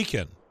a good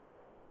weekend.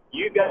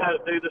 You guys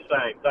do the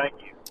same. Thank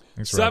you.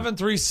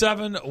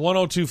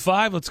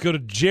 737-1025. Let's go to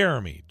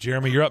Jeremy.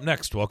 Jeremy, you're up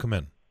next. Welcome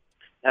in.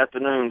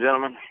 Afternoon,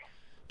 gentlemen.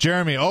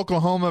 Jeremy,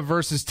 Oklahoma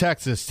versus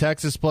Texas.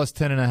 Texas plus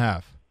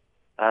 10.5.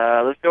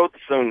 Let's go with the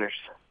Sooners.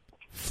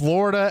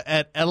 Florida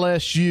at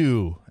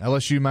LSU.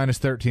 LSU minus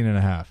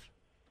 13.5.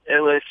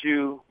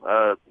 LSU,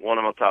 one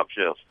of my top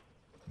shelves.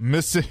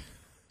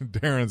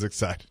 Darren's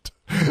excited.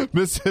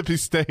 Mississippi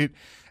State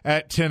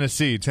at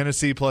Tennessee.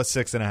 Tennessee plus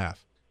 6.5.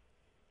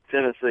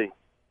 Tennessee.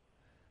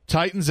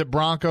 Titans at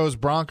Broncos.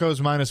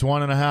 Broncos minus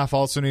 1.5.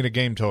 Also need a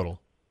game total.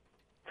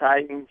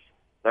 Titans,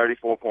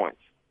 34 points.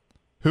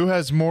 Who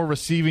has more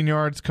receiving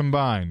yards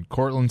combined?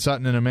 Cortland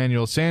Sutton and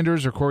Emmanuel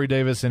Sanders or Corey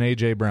Davis and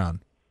A.J.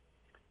 Brown?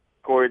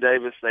 Corey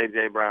Davis,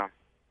 A.J. Brown.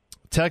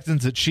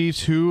 Texans at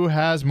Chiefs. Who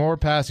has more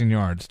passing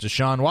yards?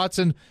 Deshaun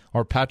Watson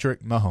or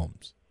Patrick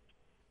Mahomes?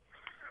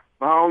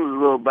 Mahomes is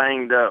a little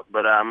banged up,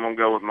 but I'm going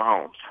to go with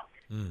Mahomes.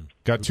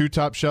 Got two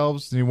top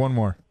shelves. Need one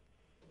more.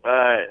 All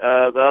right,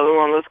 the other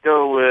one, let's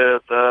go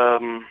with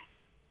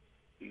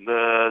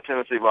the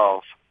Tennessee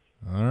Vols.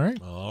 All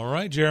right. All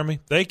right, Jeremy.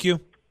 Thank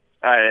you.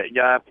 All right,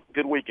 yeah,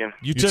 good weekend.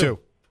 You too.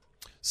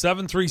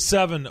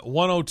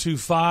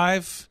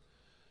 737-1025.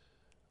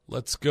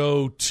 Let's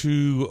go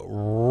to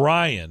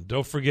Ryan.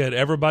 Don't forget,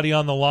 everybody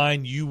on the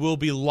line, you will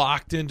be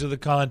locked into the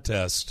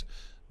contest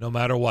no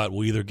matter what.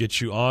 We'll either get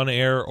you on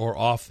air or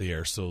off the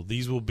air. So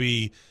these will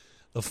be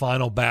the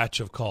final batch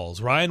of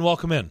calls. Ryan,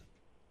 welcome in.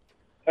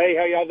 Hey,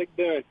 how y'all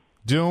doing?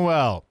 Doing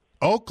well.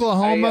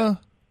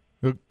 Oklahoma.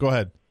 Go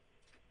ahead.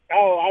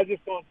 Oh, I was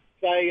just going to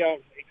say,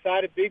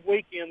 excited big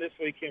weekend this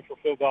weekend for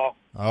football.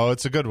 Oh,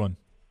 it's a good one.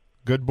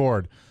 Good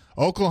board.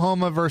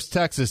 Oklahoma versus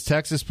Texas.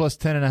 Texas plus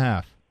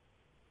 10.5.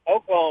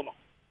 Oklahoma.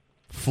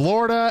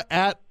 Florida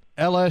at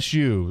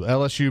LSU.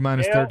 LSU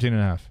minus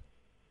 13.5.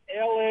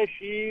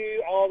 LSU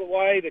all the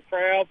way. The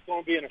crowd's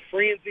going to be in a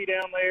frenzy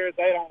down there.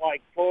 They don't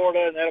like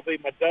Florida, and that'll be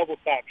my double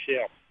top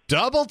shelf.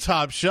 Double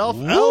top shelf.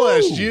 Woo!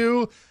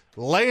 LSU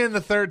laying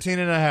the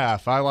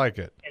 13.5. I like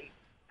it.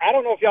 I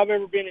don't know if y'all have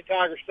ever been in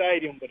Tiger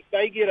Stadium, but if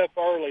they get up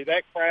early,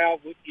 that crowd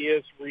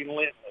is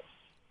relentless.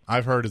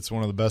 I've heard it's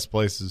one of the best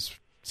places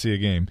to see a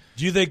game.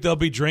 Do you think they'll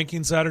be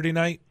drinking Saturday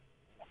night?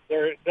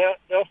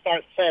 They'll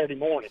start Saturday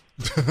morning.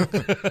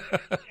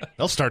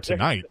 They'll start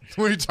tonight.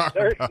 What are you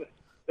talking about?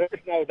 There's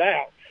no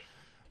doubt.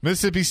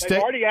 Mississippi They've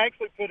State. already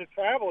actually put a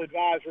travel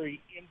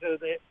advisory into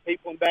the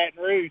people in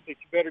Baton Rouge that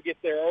you better get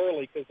there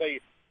early because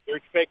they're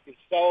expecting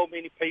so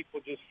many people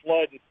just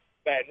flooding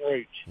Baton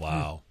Rouge.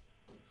 Wow.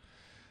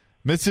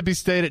 Mississippi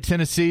State at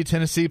Tennessee.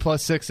 Tennessee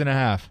plus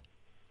 6.5.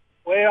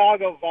 Well, I'll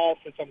go Vols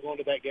since I'm going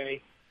to that game.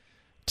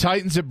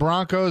 Titans at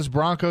Broncos.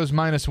 Broncos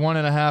minus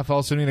 1.5.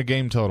 Also need a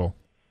game total.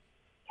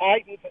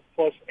 Titans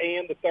plus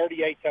and the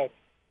 38 total.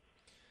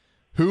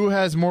 Who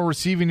has more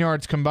receiving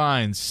yards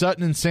combined?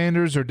 Sutton and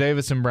Sanders or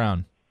Davis and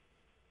Brown?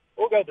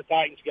 We'll go the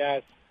Titans,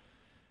 guys.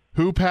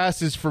 Who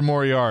passes for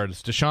more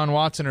yards? Deshaun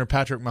Watson or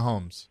Patrick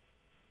Mahomes?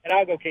 and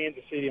I'll go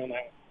Kansas City on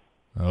that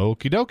one.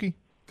 Okie dokie.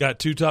 Got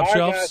 2 top All right,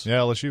 shelves? guys. Yeah,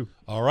 LSU.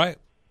 All right.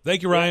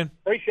 Thank you, Ryan.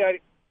 Appreciate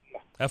it.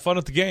 Have fun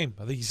at the game.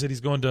 I think he said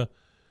he's going to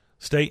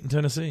State in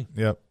Tennessee.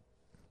 Yep.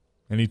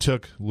 And he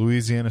took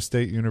Louisiana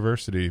State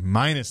University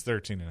minus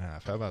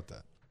 13.5. How about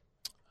that?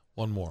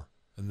 One more.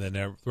 And then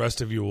the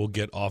rest of you will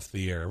get off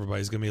the air.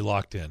 Everybody's going to be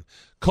locked in.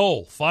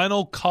 Cole,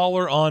 final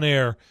caller on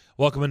air.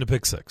 Welcome into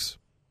Pick Six.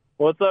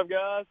 What's up,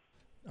 guys?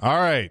 All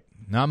right.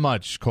 Not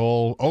much,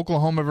 Cole.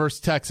 Oklahoma versus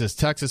Texas.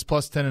 Texas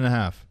plus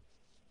 10.5.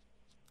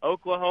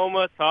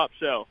 Oklahoma, top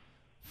shelf.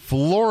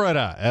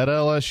 Florida at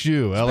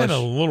LSU. It's been a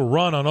little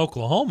run on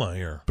Oklahoma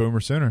here.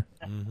 Boomer Sooner.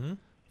 Mm-hmm.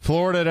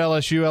 Florida at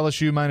LSU.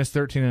 LSU minus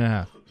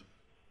 13.5.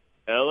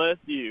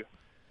 LSU.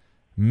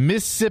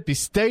 Mississippi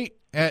State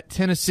at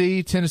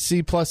Tennessee.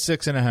 Tennessee plus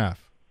 6.5.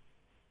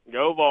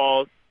 Go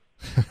Vols.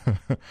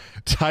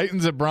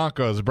 Titans at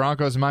Broncos.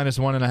 Broncos minus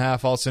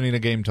 1.5. Also need a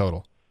game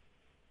total.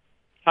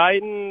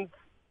 Titans,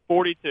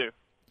 42.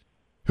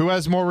 Who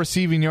has more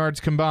receiving yards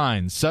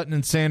combined? Sutton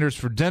and Sanders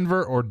for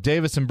Denver or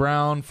Davis and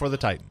Brown for the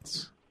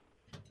Titans?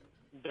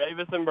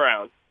 Davis and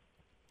Brown.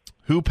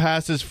 Who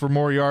passes for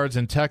more yards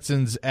in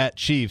Texans at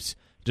Chiefs?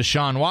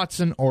 Deshaun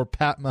Watson or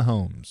Pat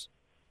Mahomes?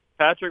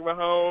 Patrick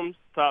Mahomes,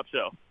 top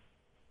shelf.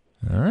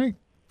 All right.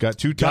 Got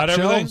 2 top Got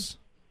everything? shelves.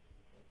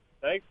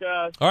 Thanks,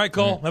 guys. All right,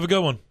 Cole. Have a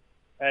good one.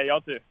 Hey,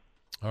 y'all too.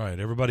 All right,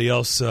 everybody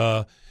else,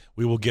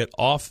 we will get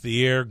off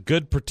the air.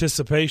 Good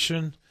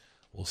participation.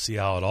 We'll see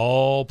how it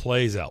all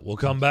plays out. We'll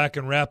come back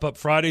and wrap up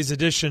Friday's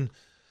edition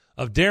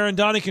of Darren,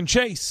 Donick, and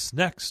Chase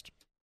next.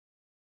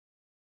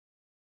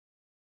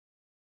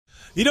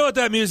 You know what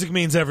that music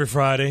means every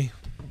Friday?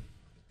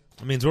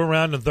 It means we're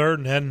rounding third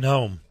and heading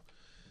home.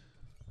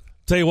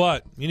 Tell you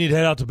what, you need to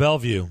head out to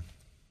Bellevue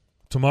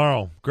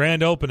tomorrow.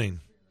 Grand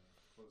opening.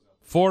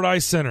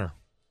 Fordyce Center.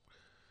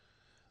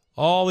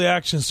 All the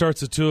action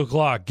starts at 2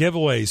 o'clock.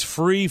 Giveaways,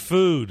 free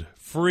food,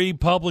 free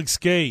public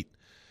skate,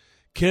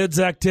 kids'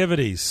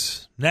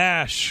 activities,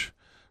 Nash,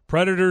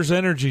 Predators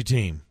Energy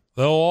Team.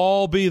 They'll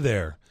all be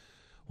there.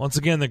 Once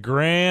again, the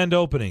grand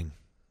opening.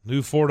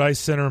 New Fordyce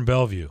Center in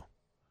Bellevue.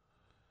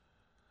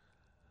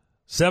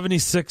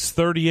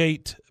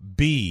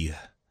 7638B.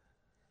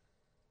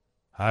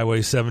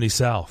 Highway 70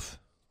 South.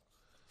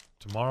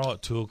 Tomorrow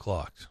at 2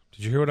 o'clock.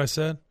 Did you hear what I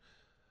said?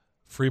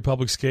 Free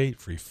public skate,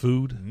 free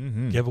food,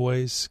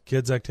 giveaways,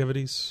 kids'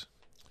 activities.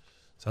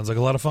 Sounds like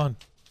a lot of fun.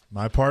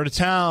 My part of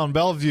town,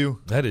 Bellevue.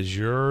 That is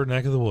your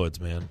neck of the woods,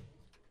 man.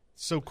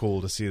 So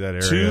cool to see that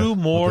area. 2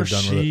 more what they've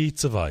done with it.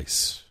 sheets of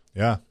ice.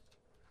 Yeah.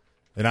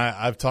 And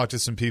I've talked to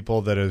some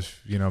people that have,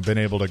 been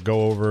able to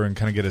go over and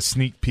kind of get a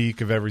sneak peek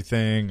of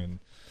everything and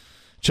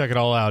check it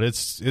all out.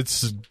 It's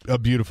a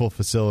beautiful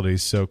facility,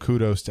 so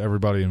kudos to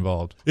everybody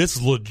involved. It's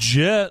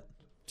legit.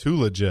 Too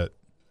legit.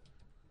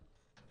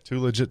 Too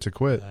legit to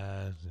quit.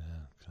 I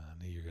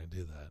knew you were going to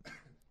do that.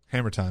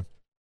 Hammer time.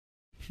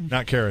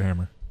 Not carrot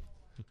hammer.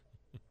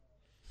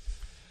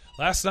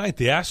 Last night,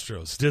 the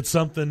Astros did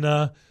something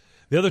the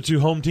other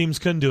 2 home teams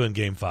couldn't do in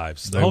Game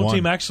 5s. The home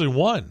team actually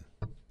won.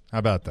 How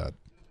about that?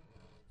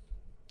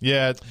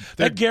 Yeah.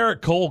 That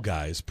Garrett Cole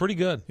guy is pretty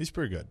good. He's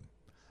pretty good.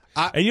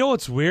 And you know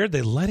what's weird?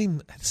 They let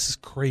him. This is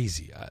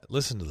crazy.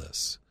 Listen to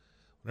this.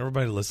 When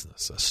everybody listen to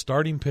this. A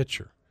starting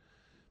pitcher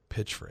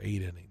pitch for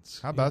 8 innings.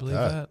 How about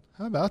that?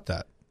 How about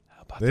that?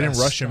 They that? didn't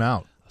rush him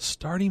out. A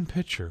starting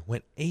pitcher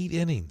went 8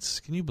 innings.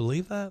 Can you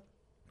believe that?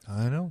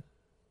 I know.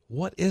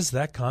 What is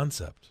that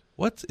concept?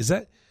 What is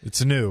that?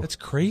 It's new. That's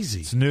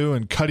crazy. It's new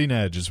and cutting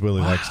edge, as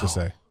Willie likes to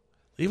say.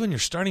 Leaving your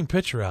starting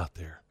pitcher out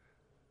there.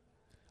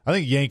 I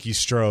think Yankee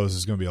Stros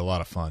is going to be a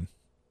lot of fun.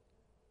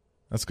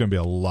 That's going to be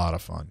a lot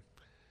of fun.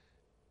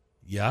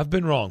 Yeah, I've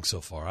been wrong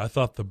so far. I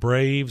thought the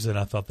Braves and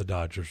I thought the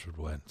Dodgers would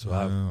win. So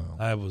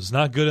I was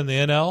not good in the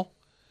NL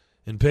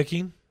in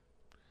picking.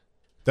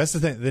 That's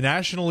the thing. The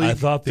National League, I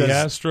thought the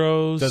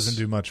Astros doesn't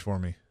do much for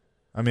me.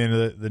 I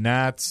mean, the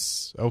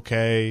Nats,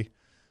 okay.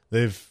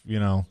 They've,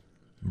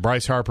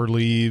 Bryce Harper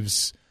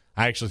leaves.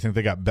 I actually think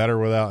they got better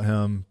without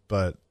him,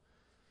 but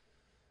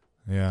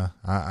yeah,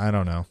 I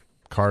don't know.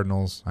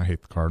 Cardinals, I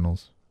hate the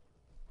Cardinals.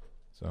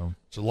 So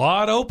it's a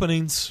lot of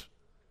openings.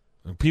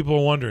 And people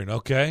are wondering,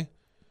 okay,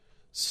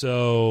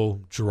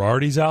 so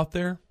Girardi's out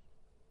there,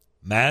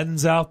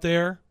 Madden's out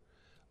there,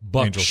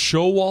 Buck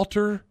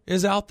Showalter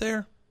is out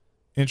there.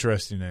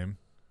 Interesting name.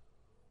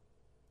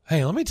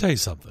 Hey, let me tell you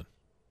something.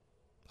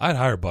 I'd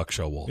hire Buck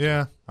Showalter.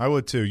 Yeah, I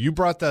would too. You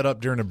brought that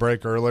up during a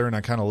break earlier, and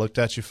I kind of looked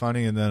at you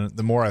funny, and then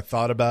the more I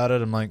thought about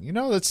it, I'm like,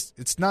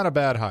 it's not a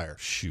bad hire.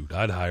 Shoot,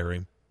 I'd hire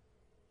him.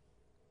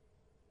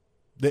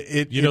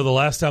 The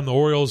last time the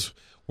Orioles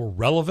were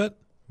relevant,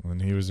 when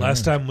he was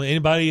last time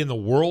anybody in the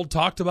world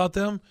talked about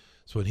them,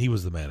 is when he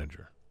was the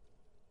manager.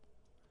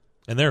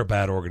 And they're a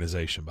bad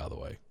organization, by the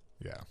way.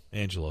 Yeah,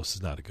 Angelos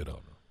is not a good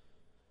owner.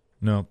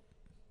 No.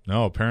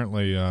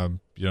 Apparently,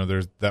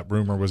 there's that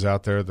rumor was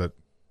out there that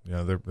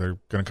they're going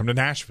to come to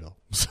Nashville,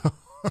 so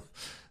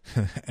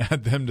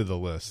add them to the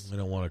list. We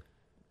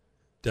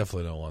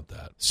definitely don't want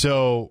that.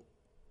 So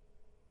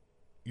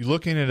you're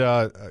looking at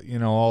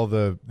all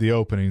the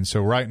openings.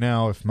 So right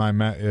now,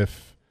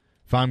 if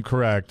if I'm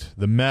correct,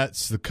 the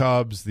Mets, the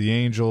Cubs, the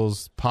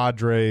Angels,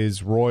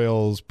 Padres,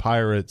 Royals,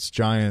 Pirates,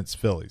 Giants,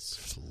 Phillies.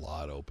 There's a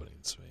lot of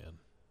openings, man.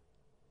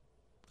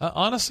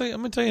 Honestly,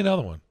 I'm going to tell you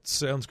another one. It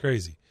sounds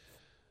crazy.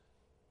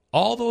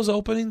 All those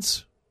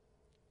openings,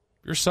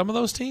 you're some of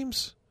those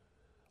teams.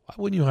 Why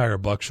wouldn't you hire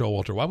Buck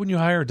Showalter? Why wouldn't you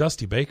hire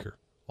Dusty Baker?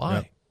 Why?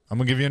 Yeah. I'm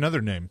going to give you another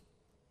name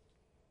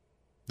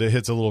that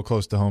hits a little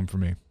close to home for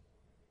me.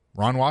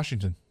 Ron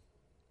Washington.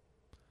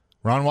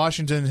 Ron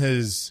Washington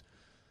has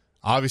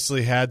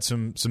obviously had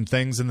some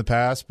things in the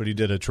past, but he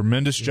did a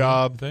tremendous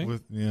job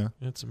with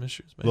had some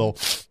issues, maybe.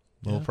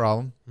 little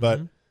problem.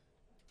 But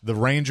the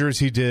Rangers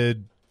he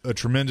did a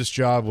tremendous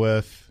job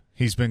with.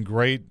 He's been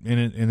great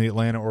in the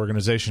Atlanta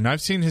organization.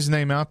 I've seen his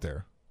name out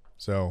there.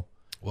 So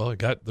it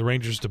got the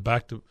Rangers to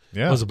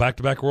was a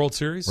back-to-back World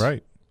Series?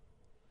 Right.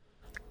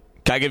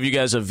 Can I give you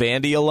guys a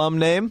Vandy alum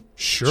name?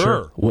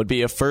 Sure. Would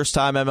be a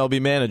first-time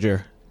MLB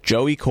manager,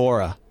 Joey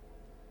Cora.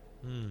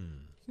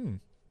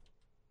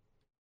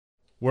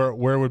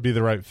 Where would be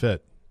the right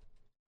fit?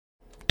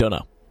 Don't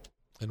know.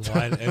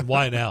 And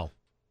why now?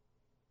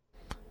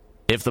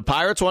 If the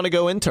Pirates want to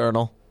go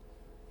internal,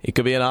 it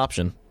could be an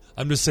option.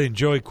 I'm just saying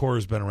Joey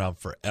Cora's been around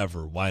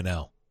forever. Why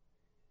now?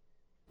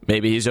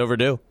 Maybe he's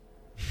overdue.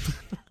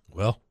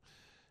 Well,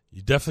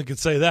 you definitely could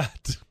say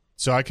that.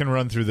 So I can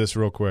run through this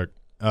real quick.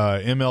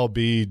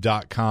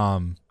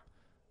 MLB.com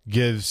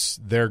gives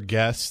their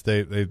guess.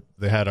 They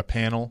had a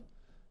panel,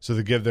 so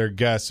they give their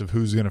guess of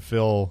who's going to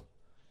fill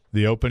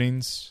the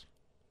openings.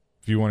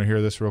 If you want to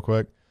hear this real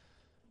quick.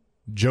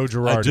 Joe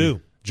Girardi. I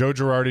do. Joe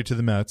Girardi to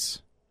the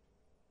Mets.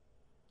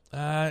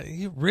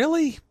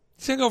 Really?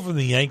 He's going to go from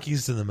the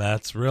Yankees to the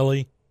Mets?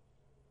 Really?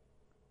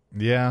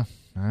 Yeah.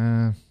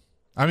 I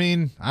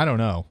mean, I don't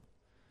know.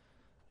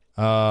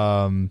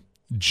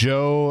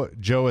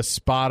 Joe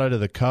Espada to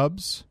the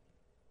Cubs.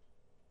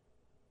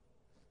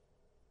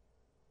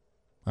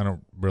 I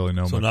don't really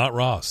know. So not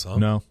Ross, huh?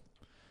 No.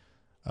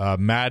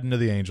 Madden to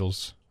the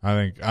Angels. I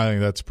think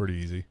that's pretty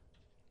easy.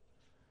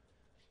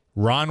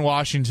 Ron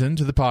Washington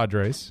to the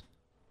Padres.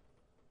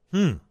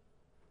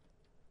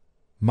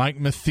 Mike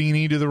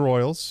Matheny to the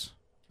Royals.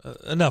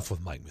 Enough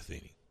with Mike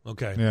Matheny.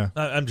 Okay. Yeah.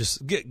 I'm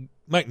just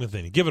Mike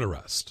Matheny. Give it a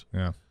rest.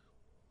 Yeah.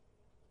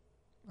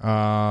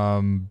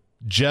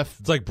 Jeff.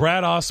 It's like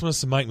Brad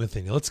Ausmus and Mike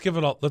Matheny. Let's give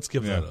that a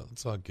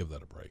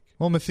break.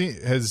 Well, Matheny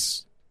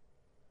has.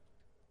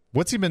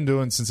 What's he been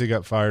doing since he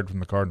got fired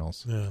from the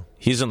Cardinals? Yeah.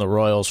 He's in the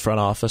Royals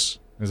front office.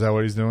 Is that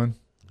what he's doing?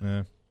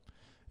 Yeah.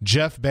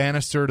 Jeff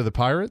Bannister to the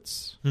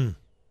Pirates. And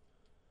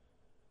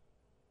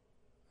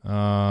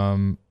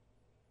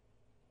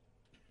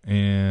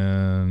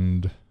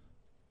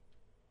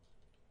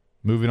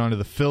moving on to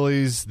the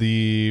Phillies.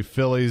 The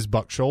Phillies,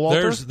 Buck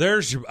Showalter.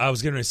 There's your. I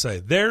was going to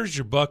say, there's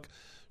your Buck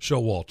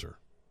Showalter.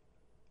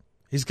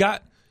 He's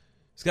got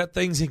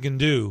things he can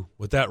do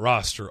with that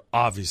roster.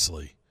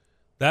 Obviously,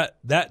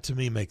 that to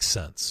me makes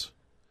sense.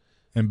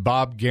 And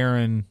Bob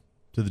Guerin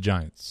to the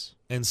Giants.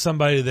 And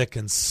somebody that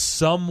can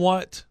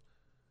somewhat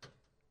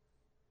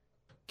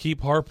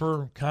keep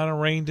Harper kind of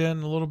reined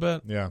in a little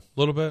bit. Yeah. A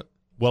little bit.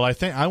 Well,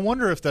 I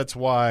wonder if that's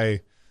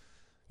why,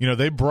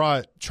 they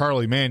brought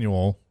Charlie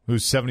Manuel,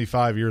 who's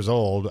 75 years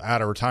old,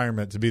 out of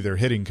retirement to be their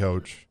hitting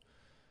coach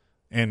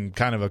and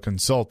kind of a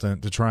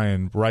consultant to try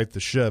and right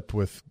the ship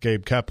with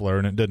Gabe Kepler,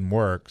 and it didn't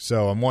work.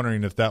 So I'm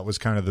wondering if that was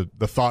kind of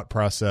the thought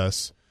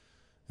process,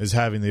 is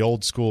having the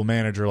old school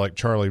manager like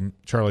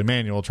Charlie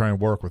Manuel try and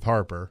work with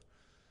Harper.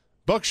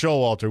 Buck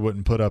Showalter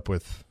wouldn't put up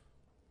with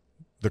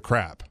the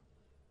crap.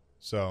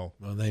 So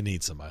they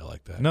need somebody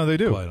like that. No, they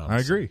do. I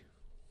agree.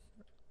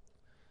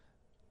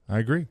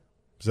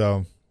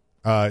 So,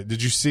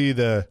 did you see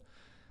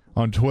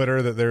on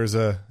Twitter that there's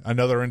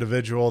another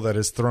individual that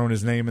has thrown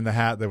his name in the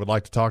hat that would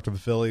like to talk to the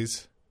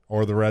Phillies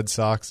or the Red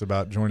Sox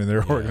about joining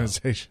their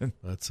organization?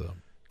 That's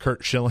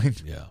Kurt Schilling.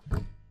 Yeah.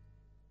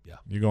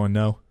 You going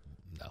no?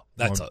 No,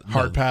 that's a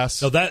hard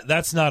pass. No,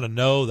 that's not a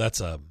no.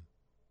 That's a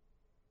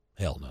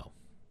hell no.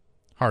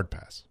 Hard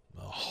pass.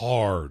 A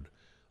hard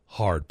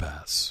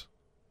pass.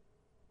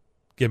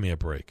 Give me a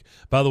break.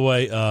 By the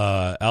way,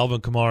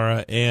 Alvin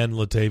Kamara and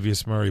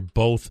Latavius Murray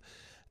both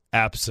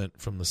absent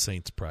from the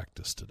Saints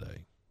practice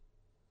today.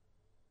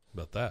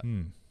 How about that?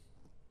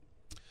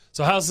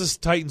 So how's this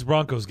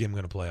Titans-Broncos game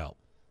going to play out?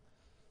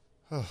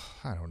 Oh,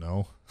 I don't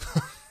know.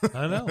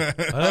 I know.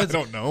 I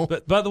don't know.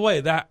 But by the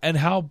way,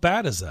 how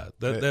bad is that?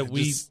 That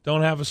we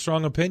don't have a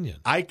strong opinion.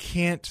 I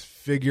can't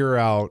figure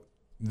out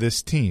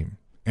this team.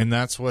 And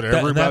that's what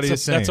everybody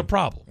is saying. That's a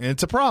problem.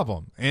 It's a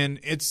problem. And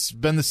it's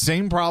been the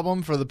same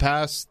problem for the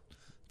past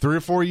 3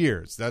 or 4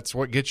 years. That's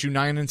what gets you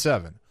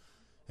 9-7.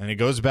 And it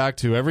goes back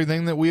to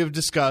everything that we have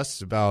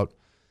discussed about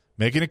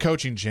making a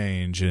coaching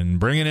change and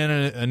bringing in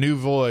a new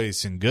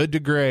voice and good to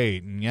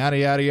great and yada,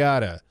 yada,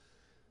 yada.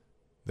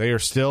 They are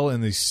still in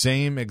the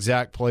same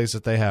exact place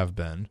that they have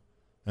been.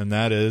 And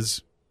that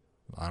is,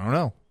 I don't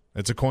know.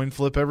 It's a coin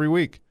flip every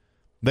week.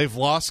 They've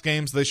lost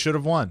games they should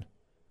have won.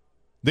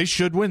 They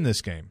should win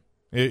this game.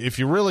 If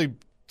you really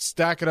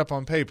stack it up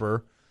on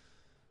paper,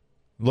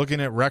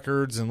 looking at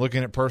records and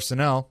looking at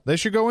personnel, they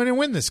should go in and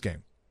win this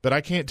game. but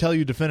I can't tell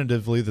you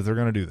definitively that they're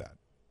going to do that.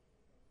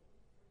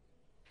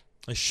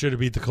 They should have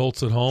beat the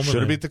Colts at home.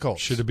 Should have beat the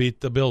Colts. Should have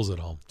beat the Bills at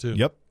home, too.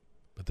 Yep.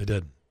 But they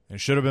didn't. It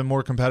should have been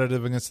more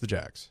competitive against the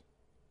Jags,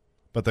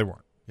 but they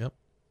weren't. Yep.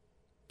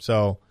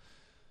 So,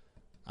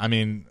 I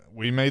mean,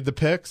 we made the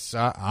picks.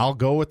 I'll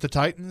go with the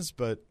Titans,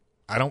 but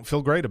I don't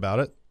feel great about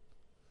it.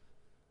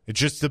 It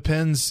just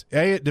depends.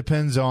 It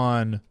depends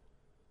on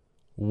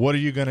what are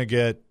you going to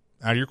get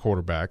out of your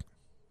quarterback.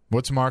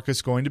 What's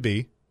Marcus going to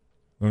be?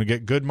 Going to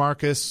get good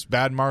Marcus,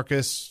 bad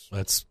Marcus?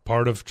 That's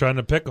part of trying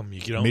to pick them.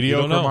 Mediocre you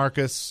don't know.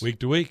 Marcus. Week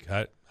to week.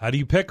 How do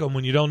you pick them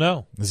when you don't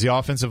know? Is the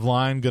offensive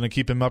line going to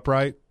keep him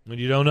upright? When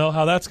you don't know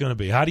how that's going to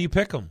be. How do you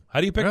pick them?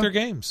 How do you pick their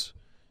games?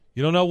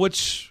 You don't know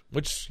which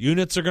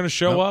units are going to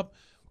show up.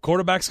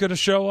 Quarterback's going to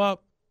show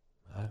up.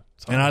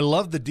 And I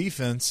love the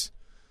defense.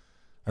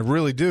 I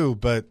really do,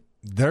 but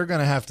they're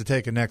going to have to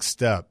take a next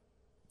step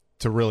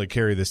to really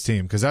carry this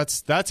team because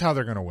that's how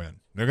they're going to win.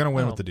 They're going to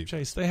win with the defense.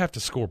 Chase, they have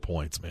to score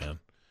points, man.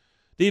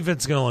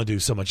 Defense is going to only do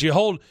so much. You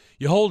hold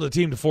a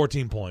team to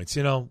 14 points.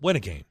 Win a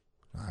game.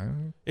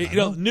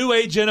 New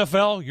age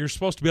NFL, you're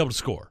supposed to be able to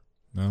score.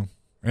 No,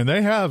 and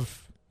they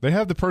have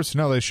the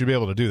personnel. They should be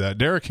able to do that.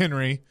 Derrick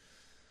Henry,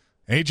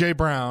 A.J.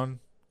 Brown,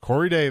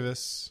 Corey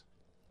Davis.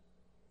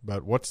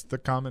 But what's the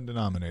common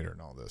denominator in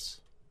all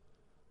this?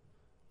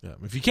 Yeah,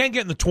 if you can't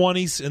get in the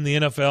 20s in the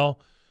NFL,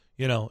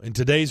 in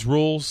today's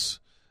rules,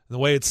 the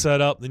way it's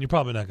set up, then you're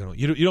probably not going to.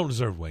 You don't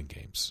deserve to win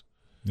games.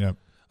 Yep.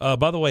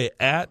 By the way,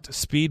 at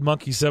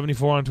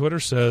SpeedMonkey74 on Twitter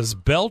says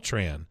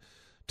Beltran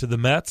to the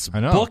Mets. I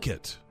know. Book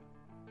it.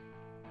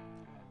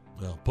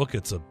 Well, book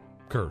it's a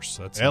curse.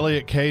 That's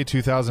Elliot K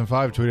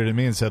 2005 tweeted at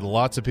me and said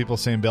lots of people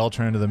saying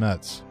Beltran to the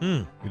Mets.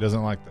 He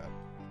doesn't like that.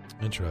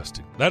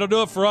 Interesting. That'll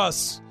do it for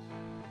us.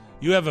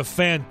 You have a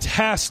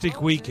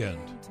fantastic weekend.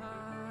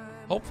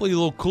 Hopefully a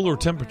little cooler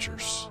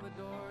temperatures.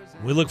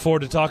 We look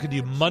forward to talking to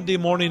you Monday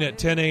morning at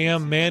 10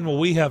 a.m. Man, will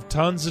we have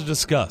tons to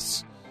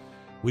discuss.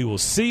 We will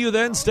see you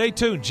then. Stay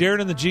tuned. Jared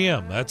and the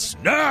GM. That's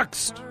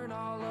next.